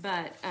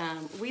 but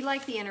we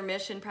like the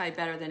intermission probably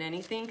better than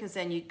anything, because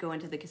then you go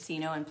into the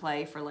casino and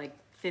play for like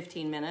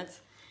 15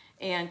 minutes.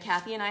 And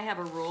Kathy and I have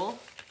a rule.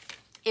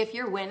 If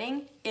you're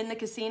winning in the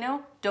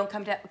casino, don't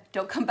come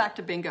back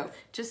to bingo.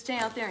 Just stay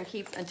out there and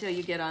keep until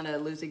you get on a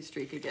losing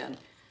streak again.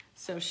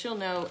 So she'll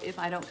know if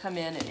I don't come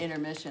in at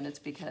intermission, it's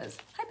because,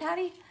 hi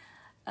Patty.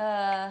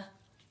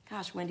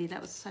 Gosh, Wendy,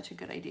 that was such a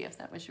good idea. If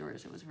that was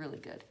yours, it was really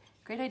good.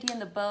 Great idea in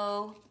the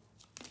bow.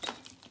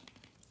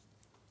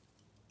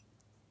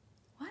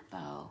 What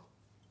bow?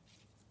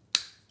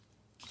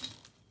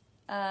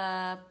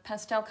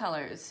 Pastel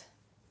colors.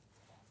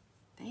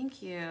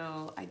 Thank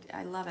you.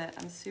 I love it.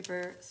 I'm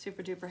super,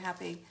 super duper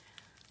happy.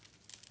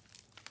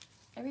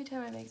 Every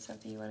time I make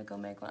something, you want to go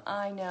make one.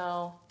 I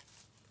know.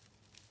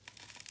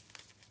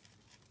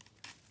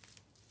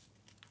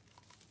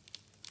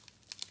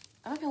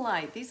 I'm not gonna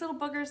lie, these little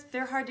boogers,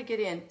 they're hard to get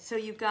in. So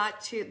you've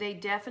got to, they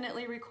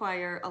definitely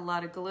require a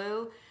lot of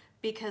glue,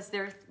 because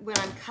when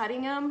I'm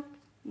cutting them,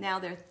 now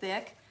they're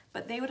thick,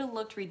 but they would have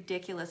looked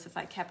ridiculous if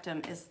I kept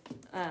them as,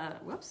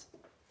 whoops.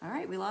 All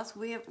right, we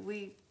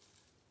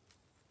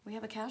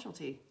have a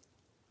casualty.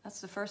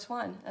 That's the first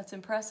one. That's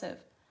impressive.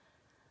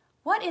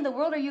 What in the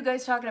world are you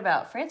guys talking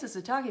about? Francis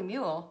the Talking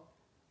Mule.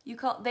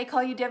 They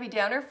call you Debbie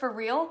Downer for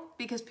real?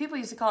 Because people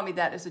used to call me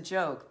that as a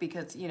joke,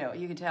 because, you know,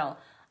 you can tell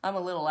I'm a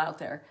little out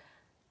there.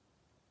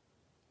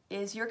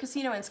 Is your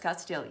casino in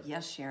Scottsdale?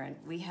 Yes, Sharon.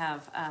 We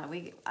have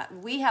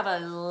a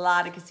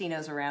lot of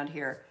casinos around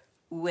here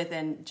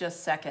within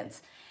just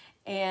seconds.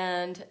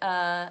 And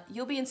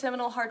you'll be in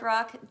Seminole Hard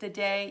Rock the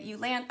day you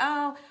land.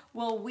 Oh,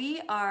 well,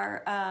 we're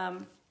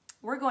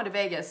going to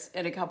Vegas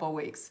in a couple of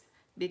weeks,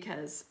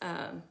 because,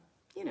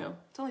 you know,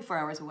 it's only 4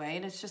 hours away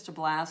and it's just a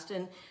blast.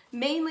 And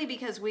mainly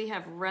because we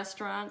have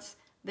restaurants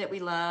that we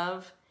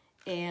love.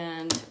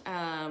 And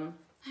I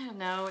don't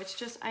know, it's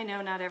just, I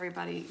know not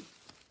everybody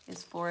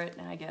is for it,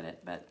 and I get it,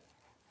 but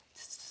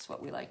it's just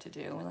what we like to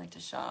do. We like to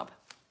shop.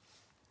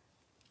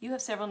 You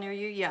have several near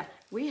you? Yeah,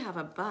 we have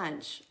a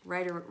bunch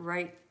right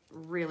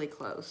really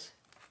close.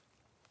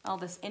 All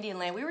this Indian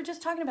land. We were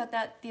just talking about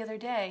that the other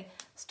day.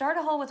 Start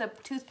a hole with a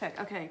toothpick.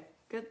 Okay,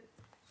 good.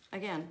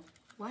 Again,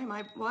 why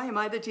am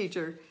I the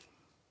teacher?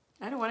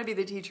 I don't want to be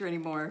the teacher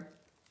anymore.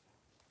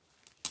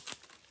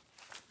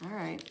 All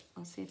right,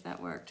 let's see if that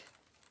worked.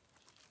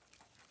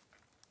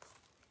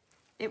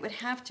 It would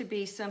have to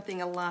be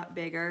something a lot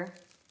bigger,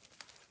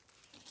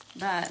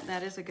 but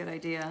that is a good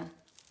idea.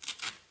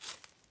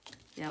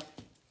 Yep,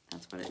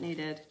 that's what it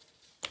needed.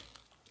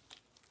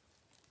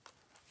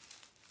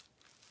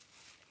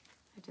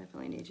 I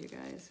definitely need you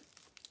guys.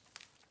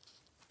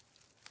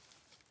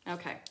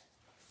 Okay.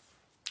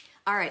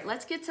 All right,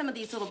 let's get some of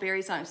these little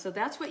berries on. So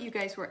that's what you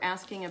guys were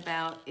asking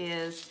about,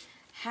 is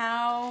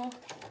how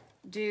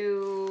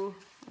do,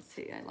 let's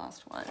see, I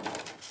lost one.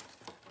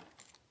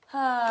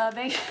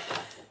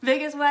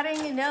 Vegas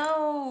wedding?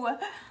 No.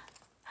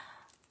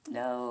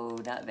 No,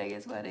 not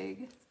Vegas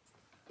wedding.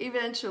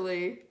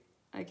 Eventually.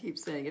 I keep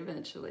saying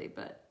eventually,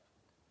 but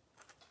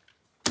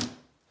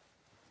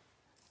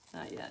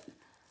not yet.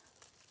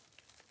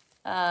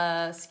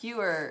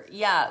 Skewer.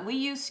 Yeah, we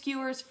use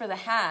skewers for the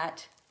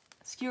hat.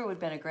 Skewer would have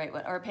been a great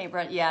one. Or a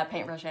paintbrush. Yeah,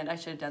 paintbrush end. I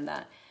should have done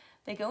that.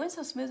 They go in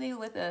so smoothly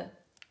with a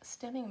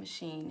stemming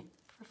machine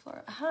for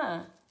floral.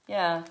 Huh.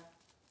 Yeah.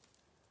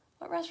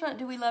 What restaurant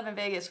do we love in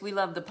Vegas? We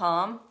love the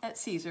Palm at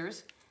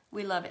Caesars.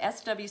 We love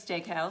SW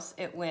Steakhouse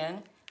at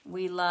Wynn.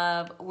 We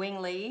love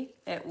Wingley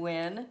at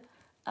Wynn.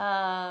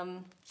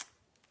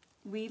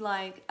 We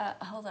like,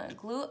 hold on,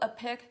 glue a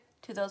pic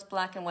to those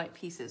black and white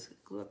pieces.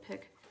 Glue a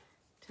pic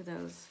to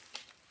those.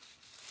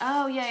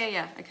 Oh,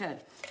 yeah, I could.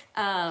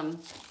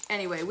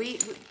 Anyway,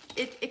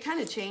 it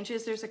kind of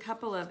changes. There's a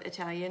couple of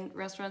Italian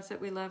restaurants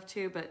that we love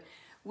too, but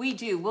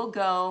we'll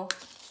go.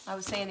 I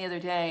was saying the other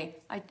day,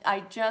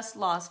 I just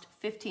lost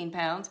 15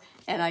 pounds,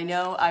 and I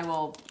know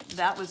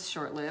that was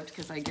short-lived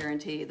because I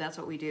guarantee that's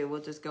what we do.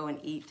 We'll just go and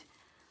eat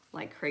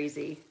like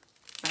crazy,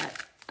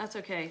 but that's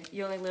okay.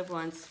 You only live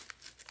once.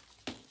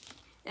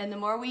 And the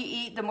more we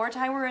eat, the more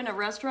time we're in a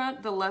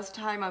restaurant, the less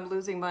time I'm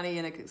losing money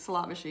in a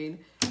slot machine.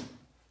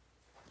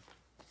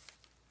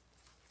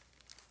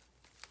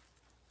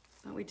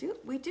 But we do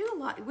a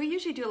lot. We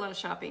usually do a lot of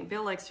shopping.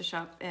 Bill likes to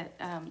shop at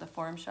the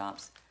Forum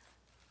shops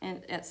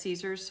and at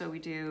Caesars, so we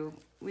do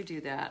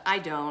that. I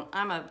don't.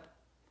 I'm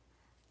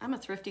a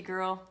thrifty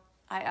girl.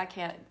 I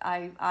can't.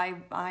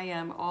 I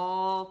am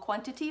all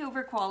quantity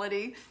over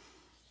quality.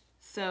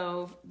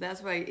 So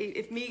that's why,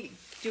 if me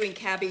doing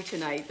cabbie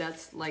tonight,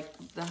 that's like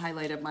the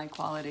highlight of my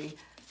quality.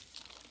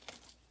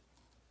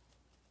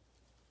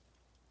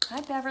 Hi,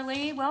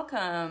 Beverly.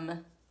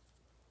 Welcome.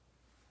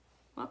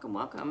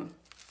 Welcome.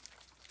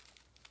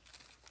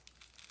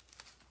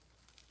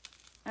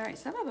 All right,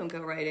 some of them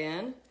go right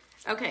in.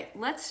 Okay,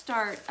 let's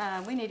start.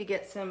 We need to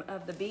get some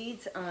of the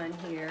beads on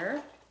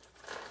here.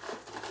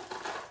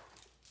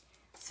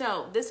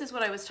 So this is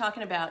what I was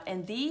talking about.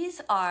 And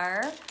these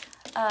are,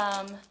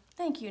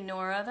 thank you,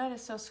 Nora. That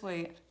is so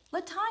sweet.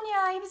 LaTanya,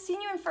 I haven't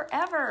seen you in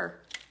forever.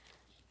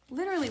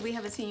 Literally, we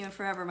haven't seen you in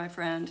forever, my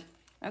friend.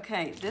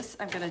 Okay, this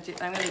I'm gonna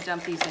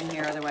dump these in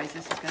here, otherwise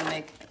this is gonna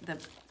make the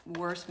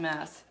worst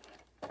mess.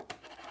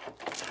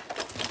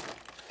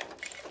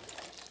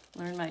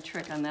 Learned my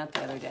trick on that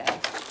the other day.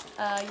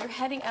 You're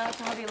heading out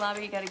to Hobby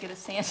Lobby, you gotta get a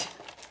sand.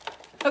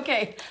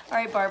 Okay, all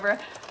right, Barbara.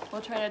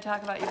 We'll try to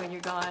talk about you when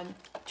you're gone.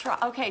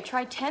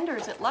 Try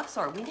tenders at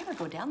Luxor. We never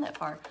go down that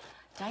far.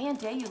 Diane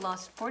Day, you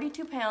lost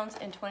 42 pounds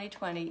in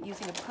 2020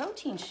 using a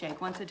protein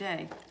shake once a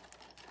day.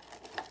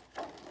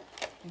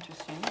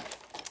 Interesting.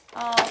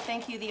 Oh,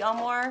 thank you. The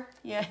Amor.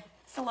 Yeah,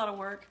 it's a lot of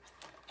work.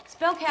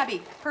 Spell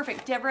cabbie.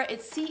 Perfect. Deborah,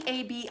 it's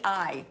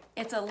C-A-B-I.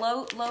 It's a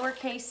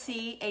lowercase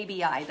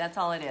C-A-B-I. That's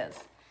all it is.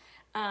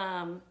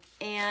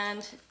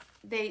 And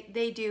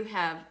they do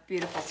have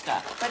beautiful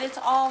stuff, but it's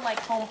all like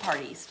home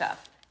party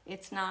stuff.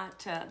 It's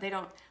not, they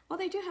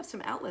do have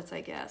some outlets,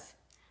 I guess.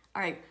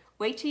 All right,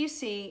 wait till you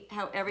see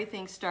how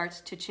everything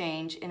starts to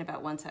change in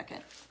about 1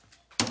 second.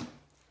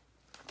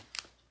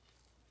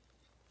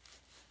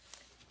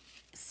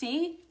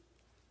 See?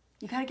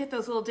 You gotta get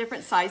those little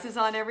different sizes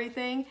on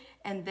everything,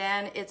 and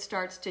then it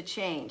starts to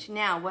change.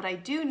 Now, what I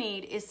do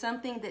need is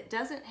something that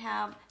doesn't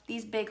have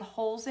these big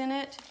holes in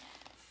it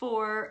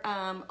for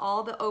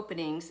all the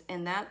openings,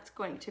 and that's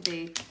going to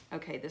be,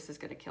 okay, this is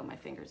gonna kill my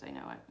fingers, I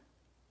know it.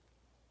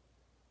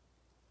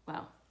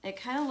 Wow, it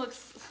kind of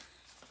looks,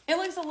 it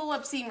looks a little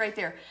obscene right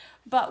there,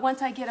 but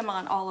once I get them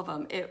on all of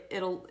them,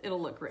 it'll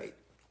look great,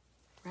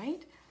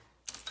 right?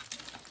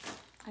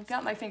 I've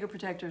got my finger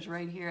protectors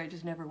right here, I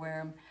just never wear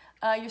them.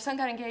 Your son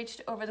got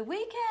engaged over the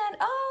weekend.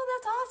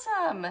 Oh, that's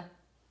awesome.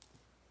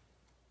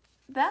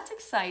 That's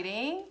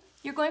exciting.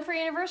 You're going for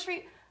your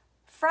anniversary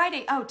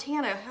Friday. Oh,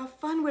 Tana, how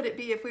fun would it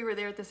be if we were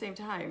there at the same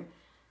time?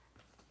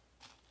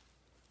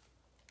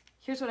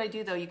 Here's what I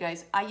do though, you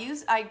guys.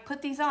 I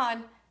put these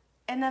on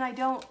and then I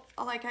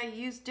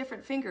use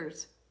different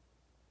fingers.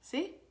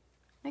 See?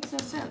 Makes no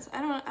sense.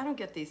 I don't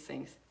get these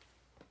things.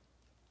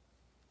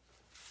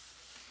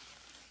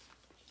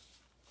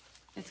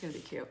 It's gonna be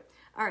cute.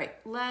 All right,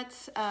 let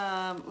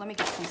me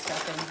get some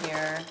stuff in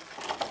here.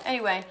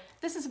 Anyway,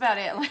 this is about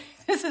it.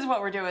 This is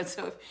what we're doing.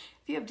 So if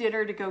you have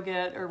dinner to go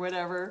get or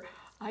whatever,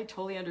 I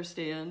totally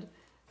understand.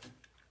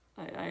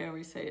 I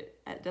always say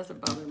it doesn't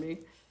bother me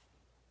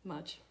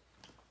much.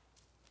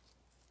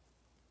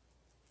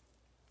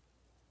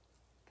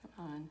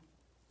 Come on.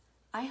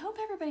 I hope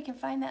everybody can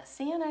find that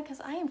Santa,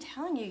 because I am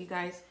telling you, you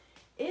guys,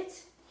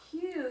 it's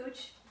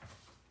huge.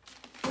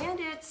 And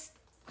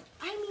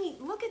I mean,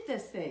 look at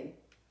this thing.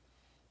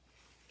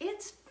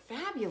 It's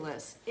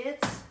fabulous.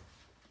 It's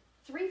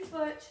 3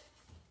 foot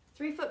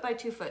by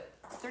 2 foot,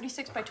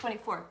 36 by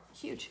 24.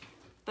 Huge,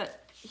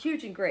 but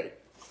huge and great.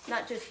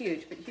 Not just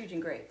huge, but huge and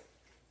great.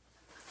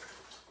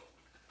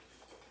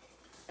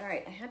 All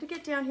right, I had to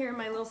get down here in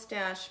my little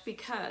stash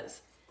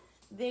because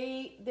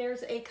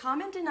there's a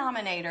common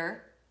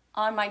denominator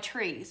on my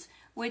trees,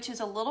 which is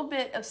a little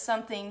bit of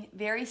something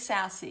very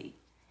sassy.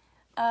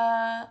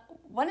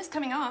 One is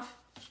coming off.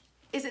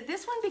 Is it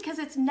this one? Because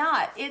it's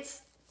not.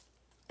 Is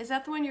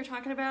that the one you're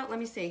talking about? Let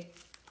me see.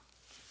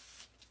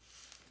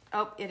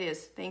 Oh, it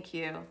is. Thank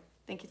you.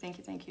 Thank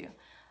you.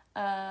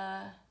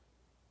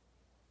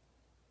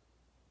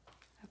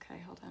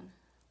 Okay, hold on.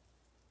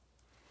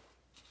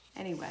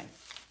 Anyway,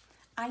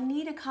 I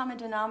need a common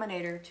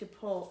denominator to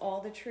pull all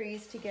the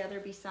trees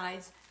together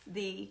besides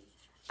the,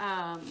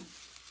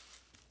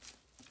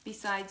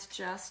 besides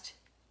just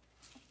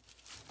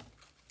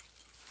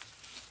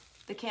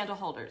the candle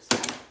holders,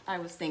 I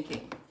was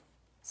thinking.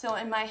 So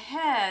in my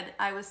head,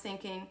 I was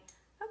thinking,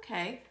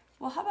 okay,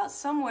 well, how about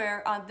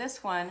somewhere on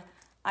this one,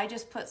 I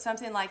just put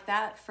something like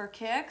that for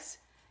kicks?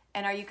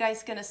 And are you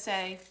guys gonna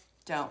say,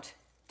 don't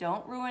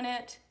ruin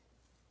it?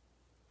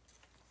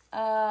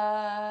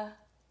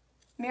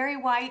 Mary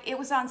White, it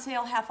was on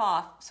sale half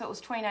off, so it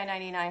was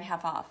 $29.99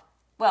 half off.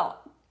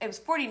 Well, it was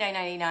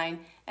 $49.99,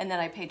 and then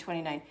I paid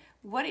 $29.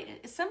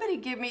 Somebody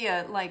give me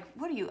a, like,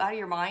 what are you, out of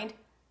your mind?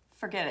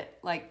 Forget it.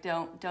 Like,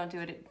 don't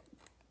do it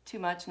too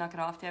much. Knock it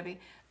off, Debbie.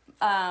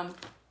 And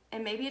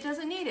maybe it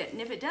doesn't need it.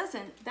 And if it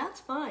doesn't, that's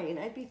fine.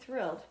 I'd be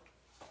thrilled.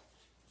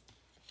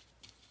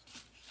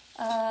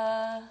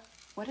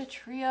 What a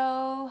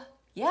trio.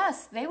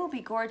 Yes, they will be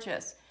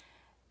gorgeous.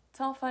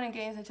 It's all fun and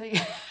games until you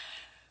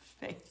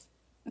face.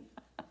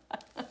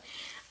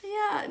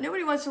 Yeah,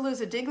 nobody wants to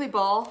lose a dingly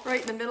ball right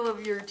in the middle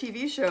of your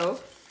TV show.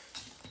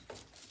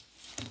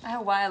 I don't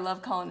know why I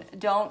love calling it, I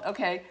don't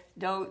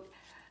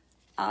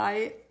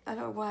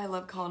know why I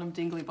love calling them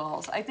dingly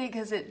balls. I think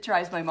because it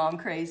drives my mom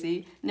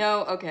crazy.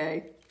 No,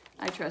 okay,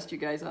 I trust you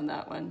guys on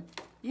that one.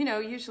 You know,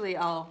 usually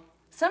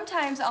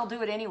sometimes I'll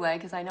do it anyway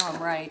because I know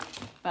I'm right,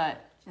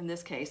 but in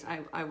this case,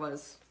 I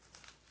was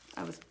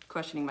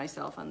questioning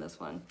myself on this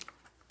one.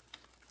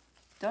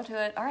 Don't do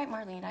it. All right,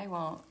 Marlene, I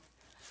won't.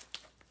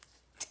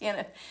 Damn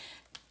it.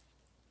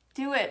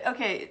 Do it.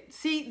 Okay,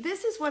 see,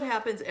 this is what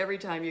happens every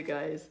time, you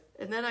guys.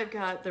 And then I've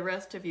got the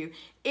rest of you.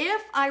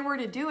 If I were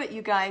to do it,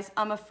 you guys,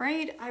 I'm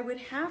afraid I would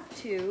have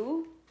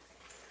to,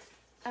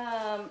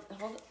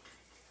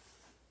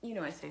 you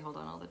know I say hold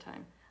on all the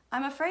time.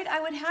 I'm afraid I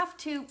would have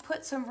to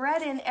put some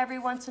red in every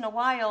once in a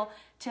while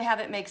to have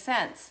it make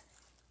sense.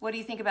 What do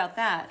you think about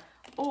that?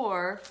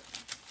 Or,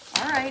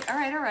 all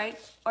right.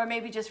 Or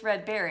maybe just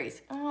red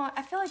berries. Oh,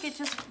 I feel like it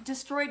just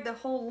destroyed the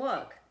whole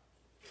look.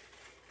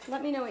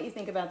 Let me know what you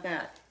think about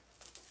that.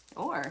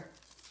 Or,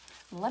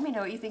 let me know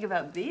what you think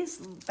about these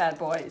bad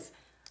boys.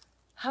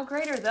 How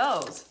great are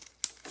those?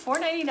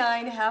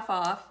 $4.99, half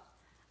off.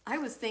 I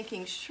was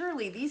thinking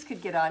surely these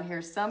could get on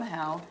here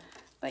somehow.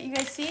 But you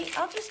guys see,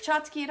 I'll just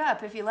Chotsky it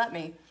up if you let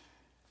me.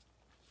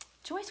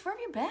 Joyce, where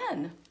have you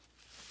been?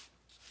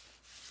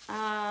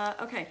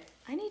 Okay,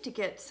 I need to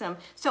get some.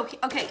 So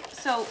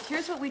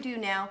here's what we do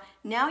now.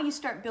 Now you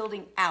start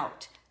building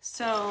out.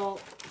 So,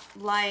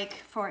 like,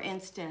 for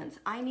instance,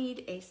 I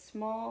need a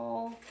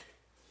small,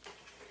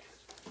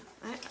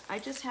 I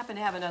just happen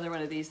to have another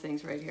one of these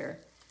things right here.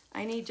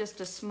 I need just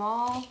a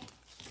small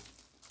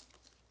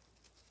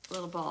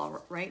little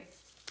ball, right?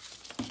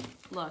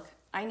 Look,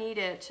 I need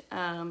it,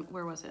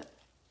 where was it?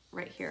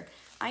 Right here.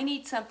 I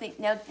need something,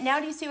 now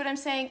do you see what I'm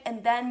saying?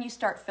 And then you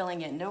start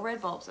filling in, no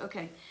red bulbs,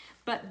 okay.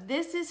 But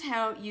this is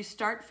how you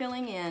start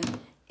filling in,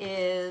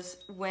 is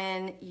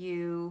when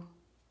you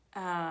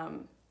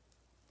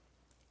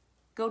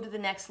go to the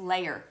next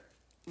layer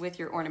with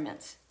your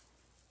ornaments.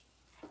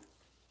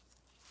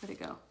 Where'd it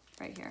go?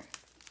 Right here.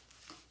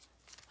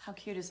 How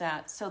cute is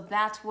that? So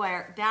that's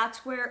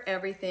where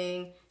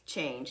everything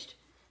changed.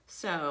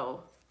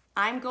 So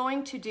I'm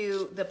going to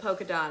do the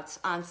polka dots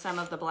on some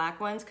of the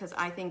black ones because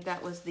I think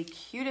that was the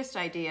cutest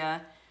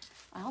idea.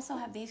 I also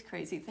have these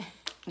crazy things.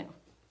 No,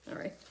 all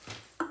right.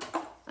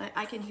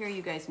 I can hear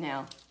you guys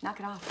now. Knock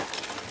it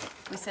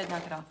off. We said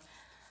knock it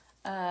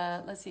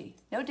off. Let's see.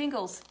 No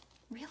dingles.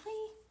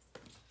 Really?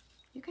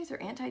 You guys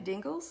are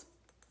anti-dingles?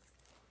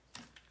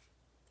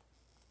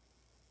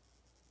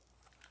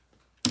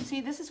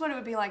 See, this is what it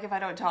would be like if I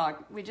don't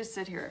talk. We just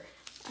sit here.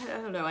 I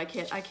don't know. I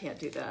can't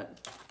do that.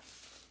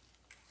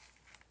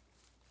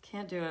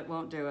 Can't do it.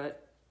 Won't do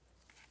it.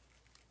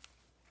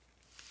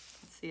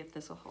 Let's see if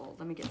this will hold.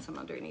 Let me get some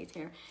underneath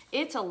here.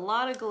 It's a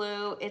lot of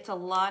glue. It's a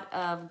lot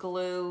of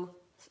glue,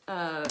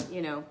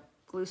 you know,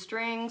 glue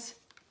strings.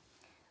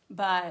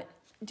 But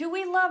do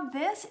we love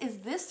this? Is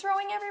this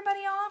throwing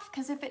everybody off?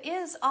 Because if it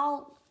is,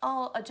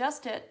 I'll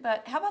adjust it.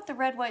 But how about the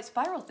red, white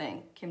spiral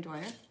thing, Kim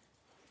Dwyer?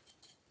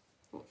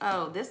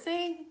 Oh, this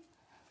thing?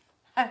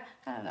 I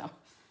don't know.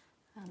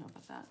 I don't know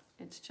about that.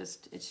 It's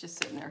just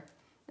sitting there.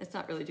 It's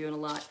not really doing a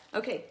lot.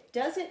 Okay,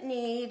 does it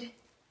need,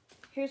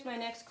 here's my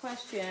next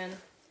question.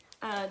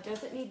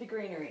 Does it need the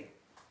greenery?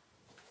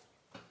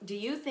 Do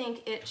you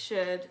think it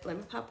should, let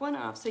me pop one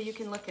off so you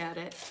can look at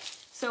it.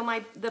 So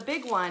the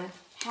big one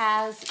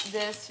has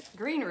this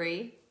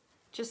greenery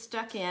just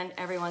stuck in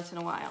every once in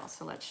a while.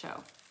 So let's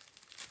show.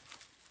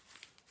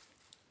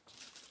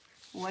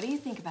 What do you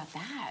think about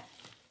that?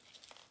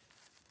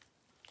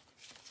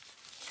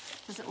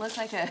 Does it look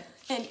like an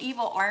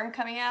evil arm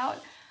coming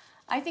out?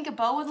 I think a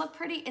bow would look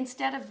pretty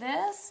instead of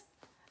this.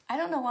 I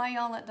don't know why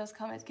y'all let those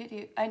comments get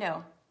you. I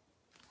know.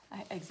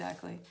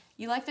 Exactly.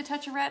 You like the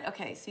touch of red?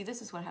 Okay, see,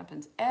 this is what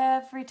happens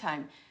every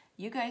time.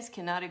 You guys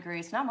cannot agree.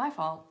 It's not my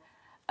fault.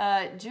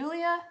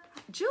 Julia,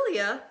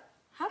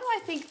 how do I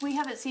think we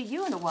haven't seen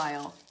you in a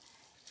while?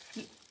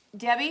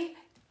 Debbie,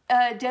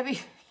 Debbie,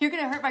 you're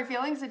gonna hurt my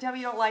feelings that Debbie,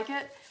 you don't like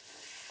it?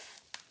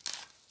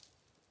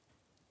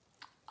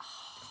 Oh,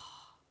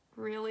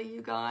 really,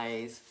 you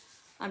guys?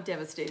 I'm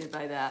devastated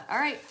by that. All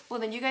right, well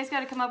then you guys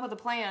gotta come up with a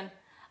plan.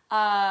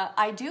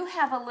 I do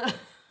have a little,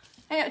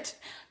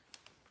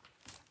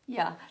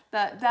 yeah,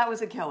 that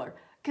was a killer.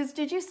 Because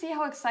did you see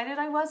how excited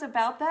I was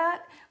about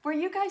that? Were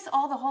you guys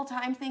all the whole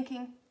time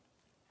thinking,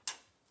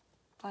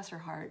 bless her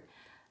heart.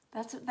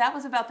 That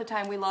was about the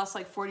time we lost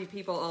like 40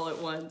 people all at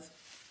once.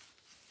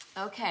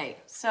 Okay,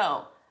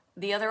 so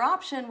the other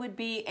option would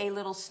be a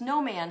little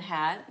snowman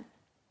hat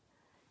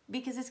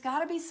because it's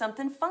gotta be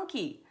something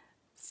funky.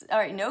 All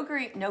right, no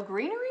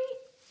greenery?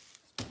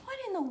 What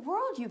in the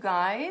world, you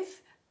guys?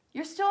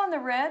 You're still on the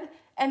red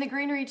and the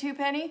greenery too,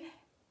 Penny?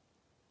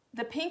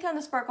 The pink on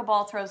the sparkle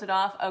ball throws it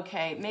off.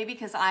 Okay, maybe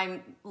because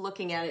I'm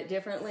looking at it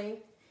differently.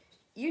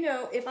 You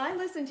know, if I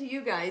listen to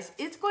you guys,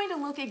 it's going to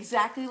look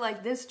exactly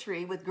like this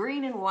tree with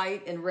green and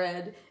white and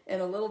red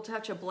and a little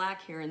touch of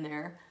black here and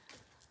there.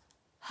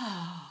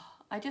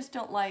 I just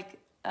don't like,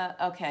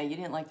 okay, you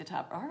didn't like the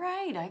top. All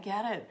right, I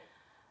get it.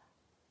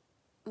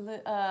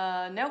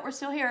 No, we're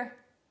still here.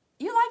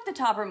 You like the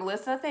topper,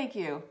 Melissa, thank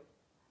you.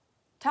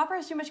 Topper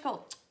has too much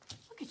gold.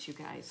 Look at you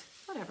guys,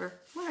 whatever.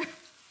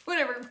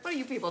 Whatever, what do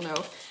you people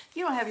know?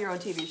 You don't have your own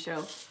TV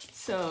show.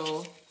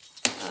 So,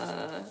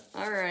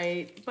 all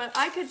right. But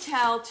I could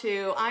tell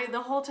too,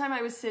 the whole time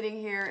I was sitting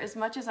here, as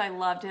much as I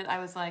loved it, I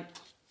was like,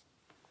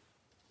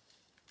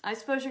 I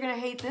suppose you're gonna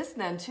hate this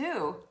then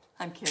too.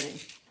 I'm kidding.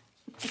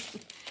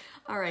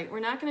 All right, we're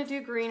not gonna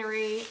do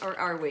greenery, or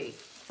are we?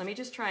 Let me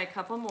just try a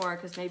couple more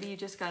because maybe you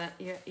just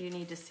you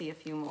need to see a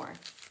few more.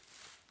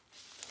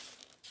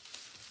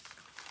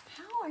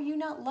 How are you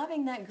not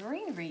loving that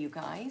greenery, you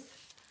guys?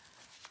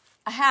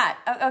 A hat.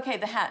 Okay,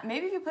 the hat.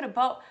 Maybe if you put a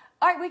bow.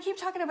 All right, we keep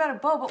talking about a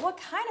bow, but what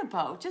kind of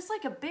bow? Just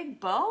like a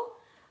big bow?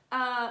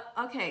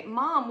 Okay,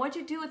 Mom, what'd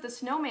you do with the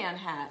snowman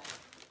hat?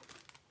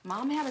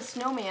 Mom had a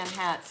snowman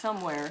hat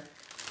somewhere.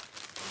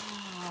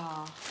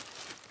 Oh,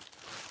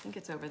 I think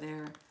it's over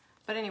there.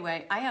 But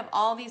anyway, I have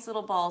all these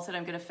little balls that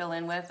I'm going to fill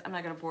in with. I'm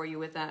not going to bore you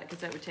with that because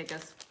that would take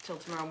us till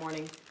tomorrow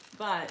morning.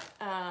 But,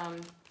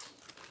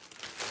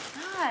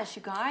 gosh,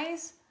 you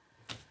guys,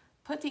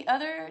 put the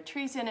other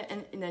trees in it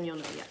and then you'll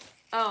know, yeah.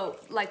 Oh,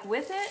 like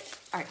with it?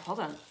 All right,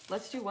 hold on.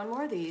 Let's do one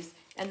more of these.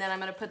 And then I'm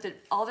gonna put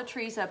all the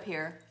trees up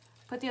here.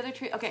 Put the other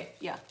tree, okay,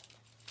 yeah.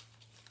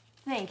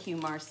 Thank you,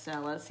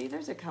 Marcella. See,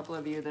 there's a couple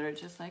of you that are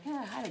just like,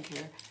 I don't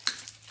care.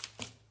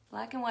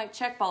 Black and white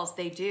check balls,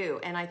 they do.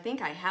 And I think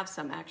I have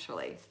some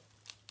actually.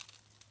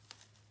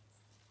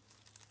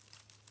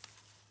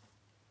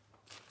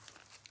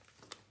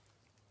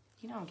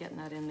 You know I'm getting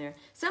that in there.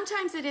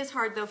 Sometimes it is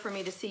hard though for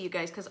me to see you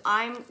guys because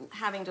I'm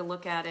having to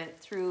look at it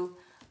through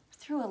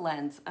a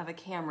lens of a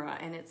camera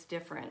and it's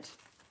different.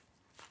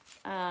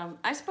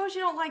 I suppose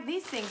you don't like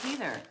these things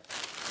either.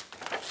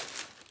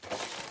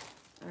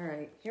 All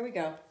right, here we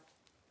go.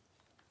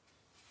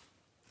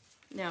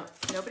 Now,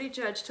 nobody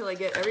judge till I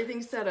get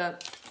everything set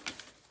up.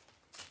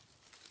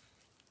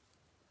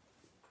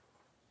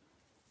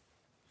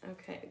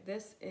 Okay,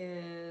 this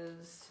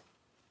is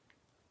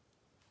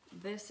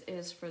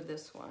for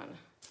this one.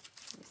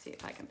 Let me see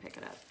if I can pick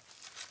it up.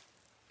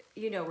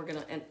 You know we're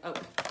gonna end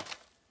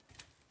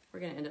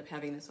up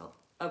having this all.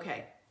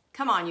 Okay,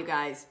 come on you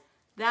guys.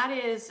 That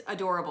is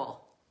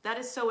adorable. That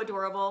is so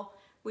adorable.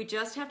 We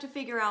just have to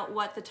figure out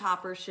what the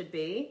topper should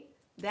be.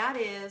 That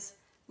is,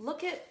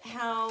 look at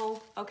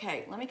how,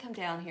 okay, let me come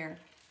down here.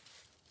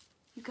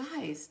 You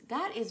guys,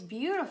 that is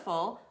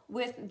beautiful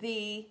with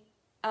the,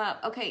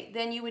 okay,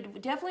 then you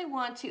would definitely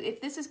want to, if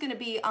this is gonna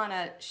be on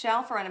a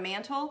shelf or on a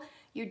mantle,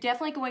 you're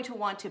definitely going to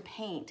want to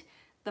paint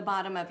the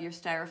bottom of your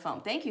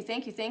styrofoam. Thank you,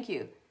 thank you, thank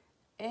you.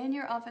 In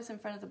your office in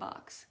front of the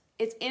box.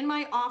 It's in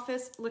my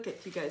office. Look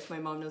at you guys, my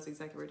mom knows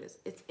exactly where it is.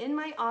 It's in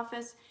my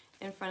office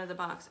in front of the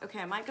box. Okay,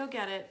 I might go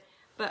get it,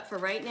 but for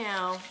right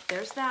now,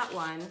 there's that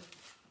one.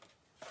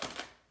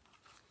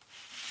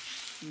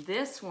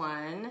 This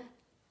one,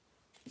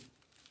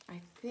 I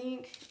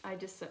think I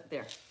just,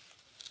 there.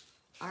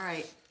 All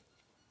right,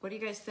 what do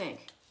you guys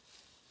think?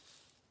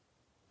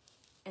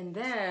 And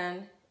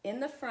then in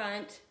the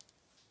front,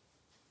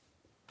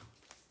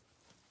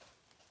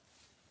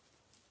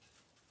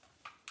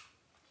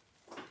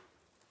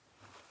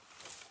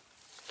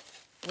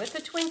 with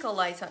the twinkle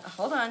lights on.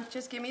 Hold on,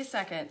 just give me a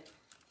second.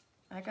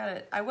 I got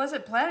it. I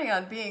wasn't planning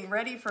on being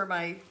ready for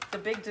the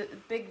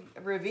big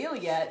reveal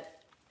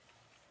yet.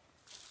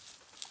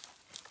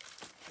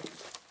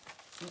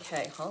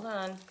 Okay, hold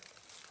on.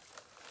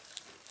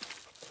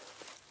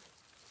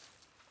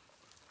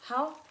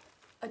 How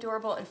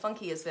adorable and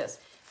funky is this?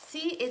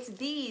 See, it's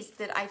these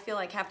that I feel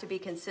like have to be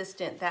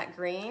consistent. That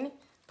green.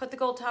 Put the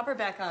gold topper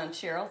back on,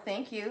 Cheryl.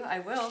 Thank you. I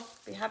will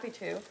be happy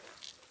to.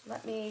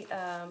 Let me.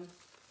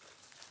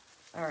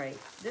 All right,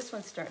 this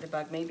one's starting to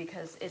bug me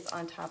because it's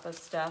on top of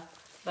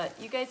stuff, but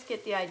you guys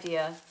get the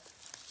idea.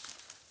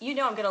 You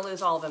know I'm gonna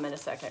lose all of them in a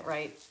second,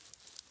 right?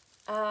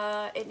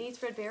 It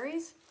needs red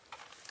berries.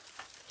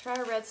 Try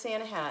a red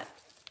Santa hat.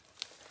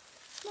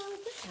 What's wrong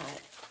with this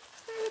hat?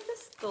 It's try with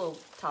this little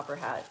topper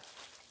hat.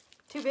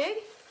 Too big?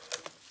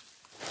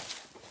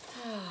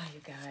 Oh, you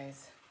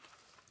guys.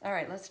 All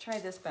right, let's try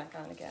this back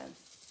on again.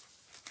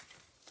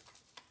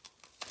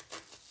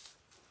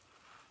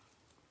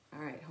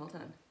 All right, hold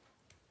on.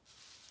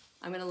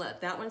 I'm gonna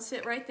let that one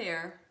sit right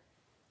there.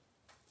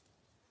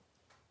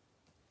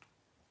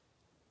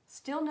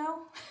 Still no?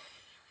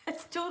 I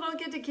still don't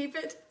get to keep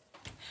it.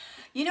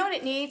 You know what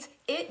it needs?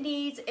 It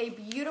needs a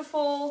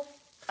beautiful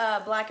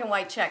black and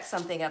white check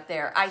something up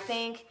there. I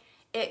think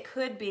it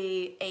could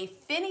be a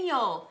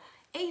finial.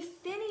 A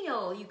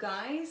finial, you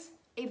guys.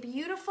 A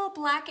beautiful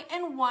black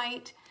and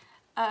white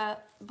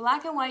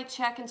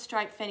check and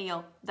stripe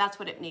finial. That's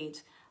what it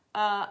needs.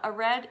 A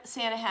red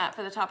Santa hat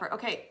for the topper.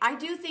 Okay, I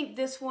do think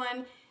this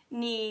one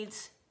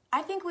needs,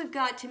 I think we've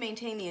got to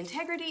maintain the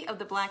integrity of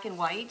the black and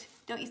white,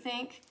 don't you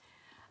think?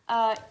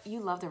 You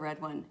love the red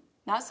one.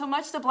 Not so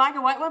much the black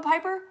and white one,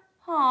 Piper?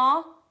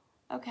 Aw.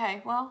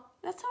 Okay, well,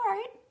 that's all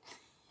right.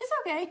 It's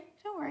okay,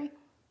 don't worry.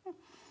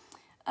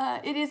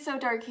 It is so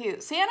darn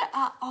cute. Santa,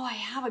 oh, I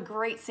have a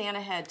great Santa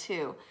head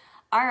too.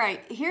 All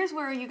right, here's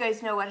where you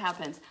guys know what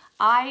happens.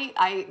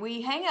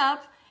 We hang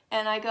up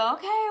and I go,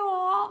 okay,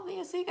 well,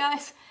 I'll see you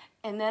guys.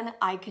 And then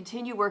I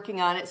continue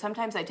working on it.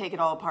 Sometimes I take it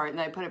all apart and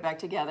then I put it back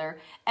together.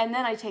 And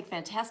then I take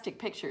fantastic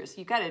pictures.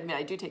 You gotta admit,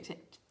 I do take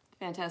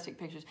fantastic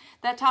pictures.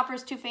 That topper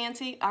is too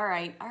fancy? All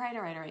right.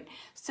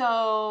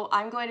 So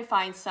I'm going to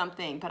find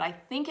something, but I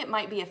think it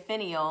might be a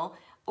finial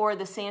or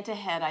the Santa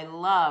head. I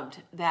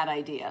loved that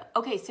idea.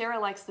 Okay, Sarah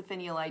likes the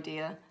finial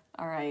idea.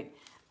 All right.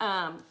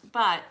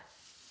 But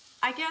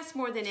I guess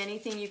more than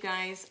anything, you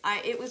guys,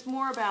 it was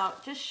more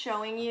about just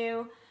showing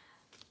you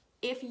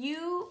if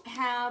you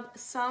have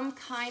some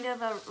kind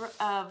of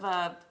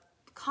a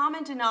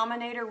common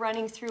denominator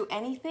running through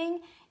anything,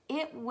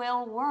 it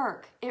will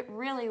work. It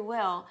really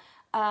will.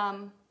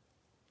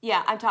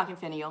 Yeah, I'm talking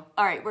finial.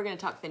 All right, we're going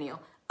to talk finial.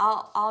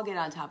 I'll get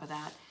on top of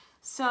that.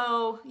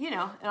 So, you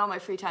know, in all my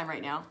free time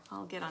right now,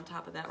 I'll get on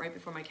top of that right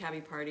before my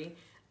cabbie party.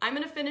 I'm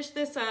going to finish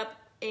this up,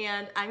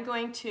 and I'm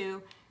going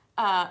to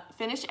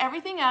finish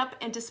everything up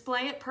and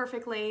display it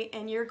perfectly,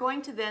 and you're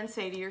going to then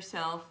say to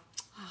yourself,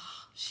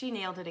 oh, she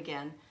nailed it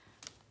again.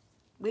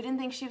 We didn't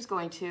think she was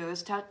going to. It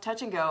was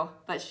touch and go,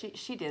 but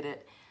she did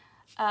it.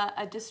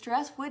 A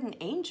distressed wooden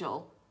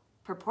angel,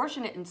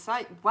 proportionate in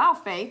size. Wow,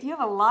 Faith, you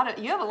have a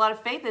lot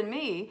of faith in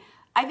me.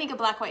 I think a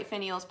black-white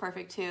finial is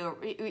perfect too.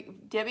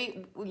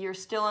 Debbie, you're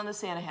still on the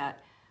Santa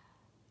hat.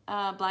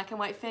 Black and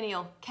white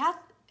finial.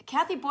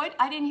 Kathy Boyd,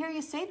 I didn't hear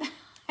you say that.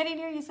 I didn't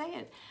hear you say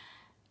it.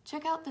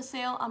 Check out the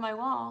sale on my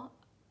wall.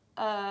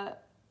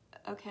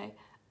 Okay.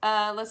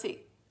 Let's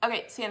see.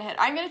 Okay, Santa head.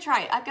 I'm going to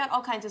try it. I've got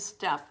all kinds of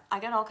stuff.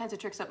 I got all kinds of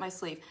tricks up my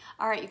sleeve.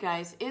 All right, you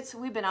guys.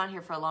 We've been on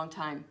here for a long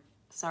time.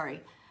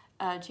 Sorry.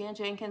 Jan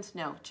Jenkins,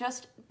 no.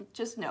 Just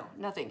no.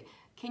 Nothing.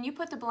 Can you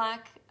put the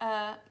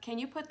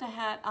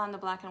hat on the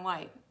black and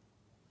white?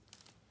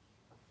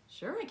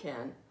 Sure I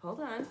can.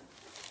 Hold on.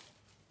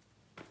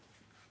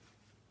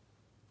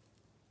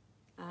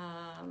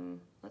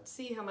 Let's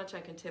see how much I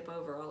can tip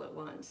over all at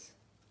once.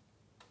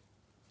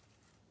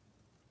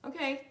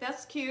 Okay,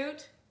 that's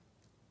cute.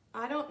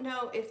 I don't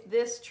know if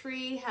this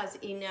tree has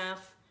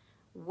enough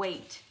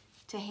weight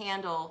to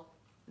handle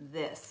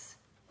this.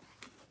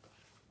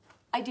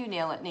 I do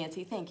nail it,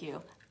 Nancy, thank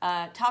you.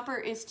 Topper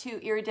is too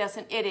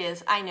iridescent. It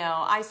is, I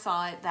know, I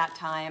saw it that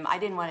time. I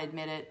didn't want to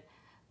admit it,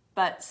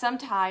 but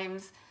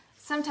sometimes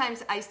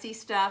I see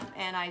stuff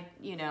and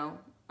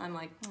I'm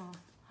like, oh,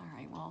 all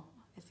right, well,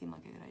 it seemed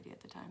like a good idea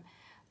at the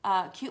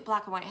time. Cute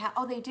black and white hat,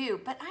 oh, they do,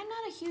 but I'm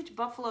not a huge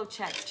buffalo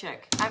check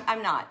chick.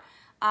 I'm not.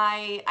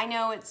 I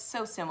know it's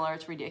so similar,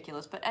 it's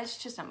ridiculous, but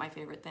it's just not my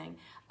favorite thing.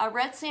 A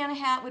red Santa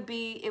hat would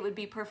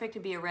be perfect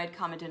to be a red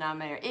common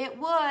denominator. It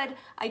would.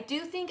 I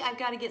do think I've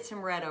got to get some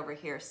red over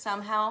here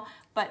somehow,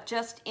 but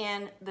just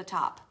in the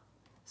top.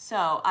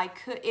 So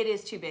it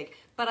is too big,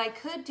 but I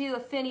could do a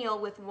finial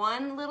with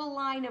one little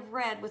line of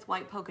red with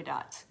white polka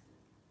dots.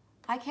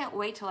 I can't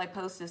wait till I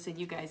post this and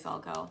you guys all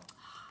go,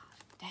 oh,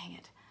 dang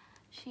it,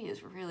 she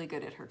is really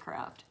good at her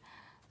craft.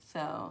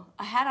 So,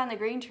 a hat on the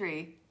green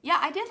tree. Yeah,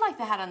 I did like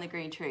the hat on the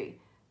green tree,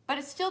 but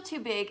it's still too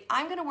big.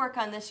 I'm going to work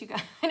on this, you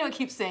guys. I know I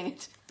keep saying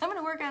it. I'm going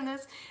to work on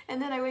this, and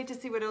then I wait to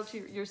see what else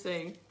you're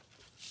saying.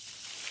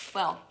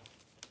 Well,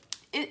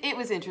 it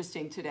was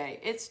interesting today.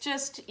 It's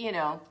just,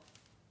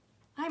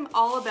 I'm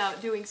all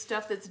about doing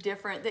stuff that's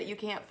different that you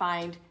can't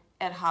find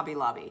at Hobby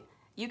Lobby.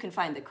 You can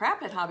find the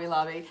crap at Hobby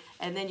Lobby,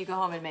 and then you go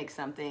home and make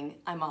something.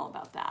 I'm all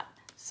about that.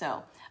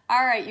 So,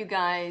 all right, you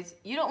guys.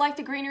 You don't like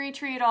the greenery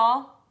tree at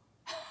all?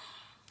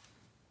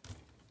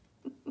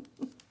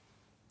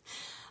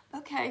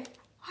 Okay,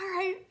 all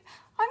right,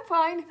 I'm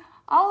fine.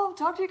 I'll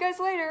talk to you guys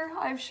later.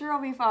 I'm sure I'll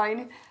be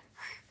fine.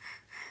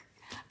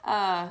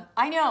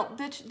 I know,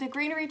 the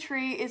greenery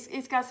tree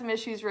it's got some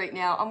issues right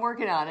now. I'm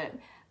working on it.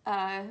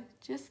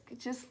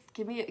 Just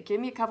give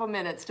me a couple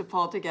minutes to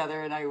pull it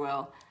together and I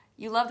will.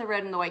 You love the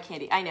red and the white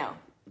candy, I know.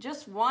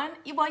 Just one?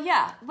 Well,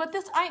 yeah, but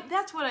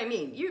that's what I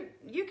mean.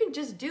 You can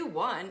just do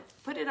one,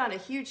 put it on a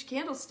huge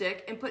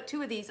candlestick and put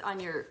two of these on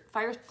your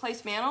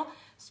fireplace mantle.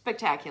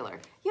 spectacular.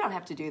 You don't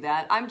have to do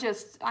that. I'm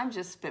just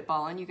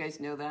spitballing. You guys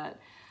know that.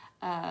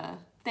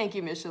 Thank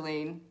you,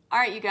 Micheline. All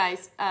right, you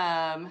guys.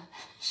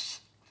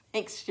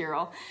 Thanks,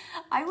 Cheryl.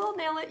 I will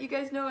nail it. You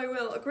guys know I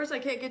will. Of course, I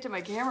can't get to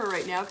my camera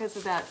right now because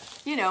of that,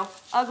 you know,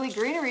 ugly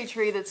greenery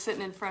tree that's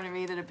sitting in front of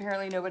me that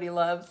apparently nobody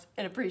loves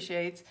and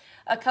appreciates.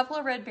 A couple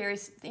of red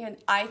berries, and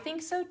I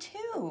think so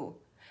too.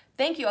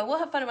 Thank you. I will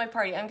have fun at my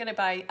party. I'm gonna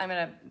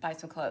buy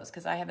some clothes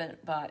because I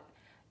haven't bought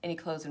any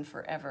clothes in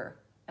forever,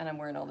 and I'm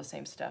wearing all the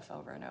same stuff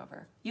over and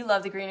over. You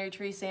love the greenery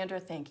tree, Sandra.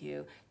 Thank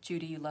you.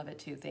 Judy, you love it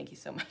too. Thank you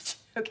so much.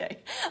 Okay.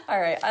 All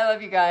right. I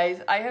love you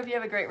guys. I hope you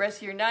have a great rest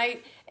of your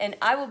night, and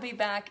I will be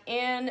back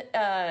in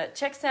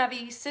Check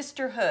Savvy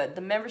Sisterhood,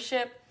 the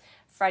membership,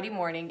 Friday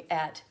morning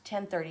at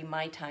 10:30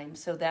 my time.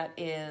 So that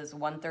is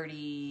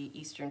 1:30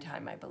 Eastern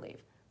time, I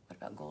believe. What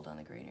about gold on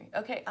the greenery?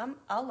 Okay,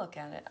 I'll look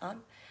at it.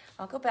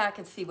 I'll go back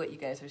and see what you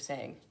guys are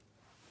saying.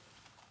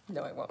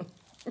 No, I won't.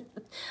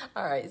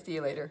 All right, see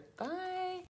you later. Bye.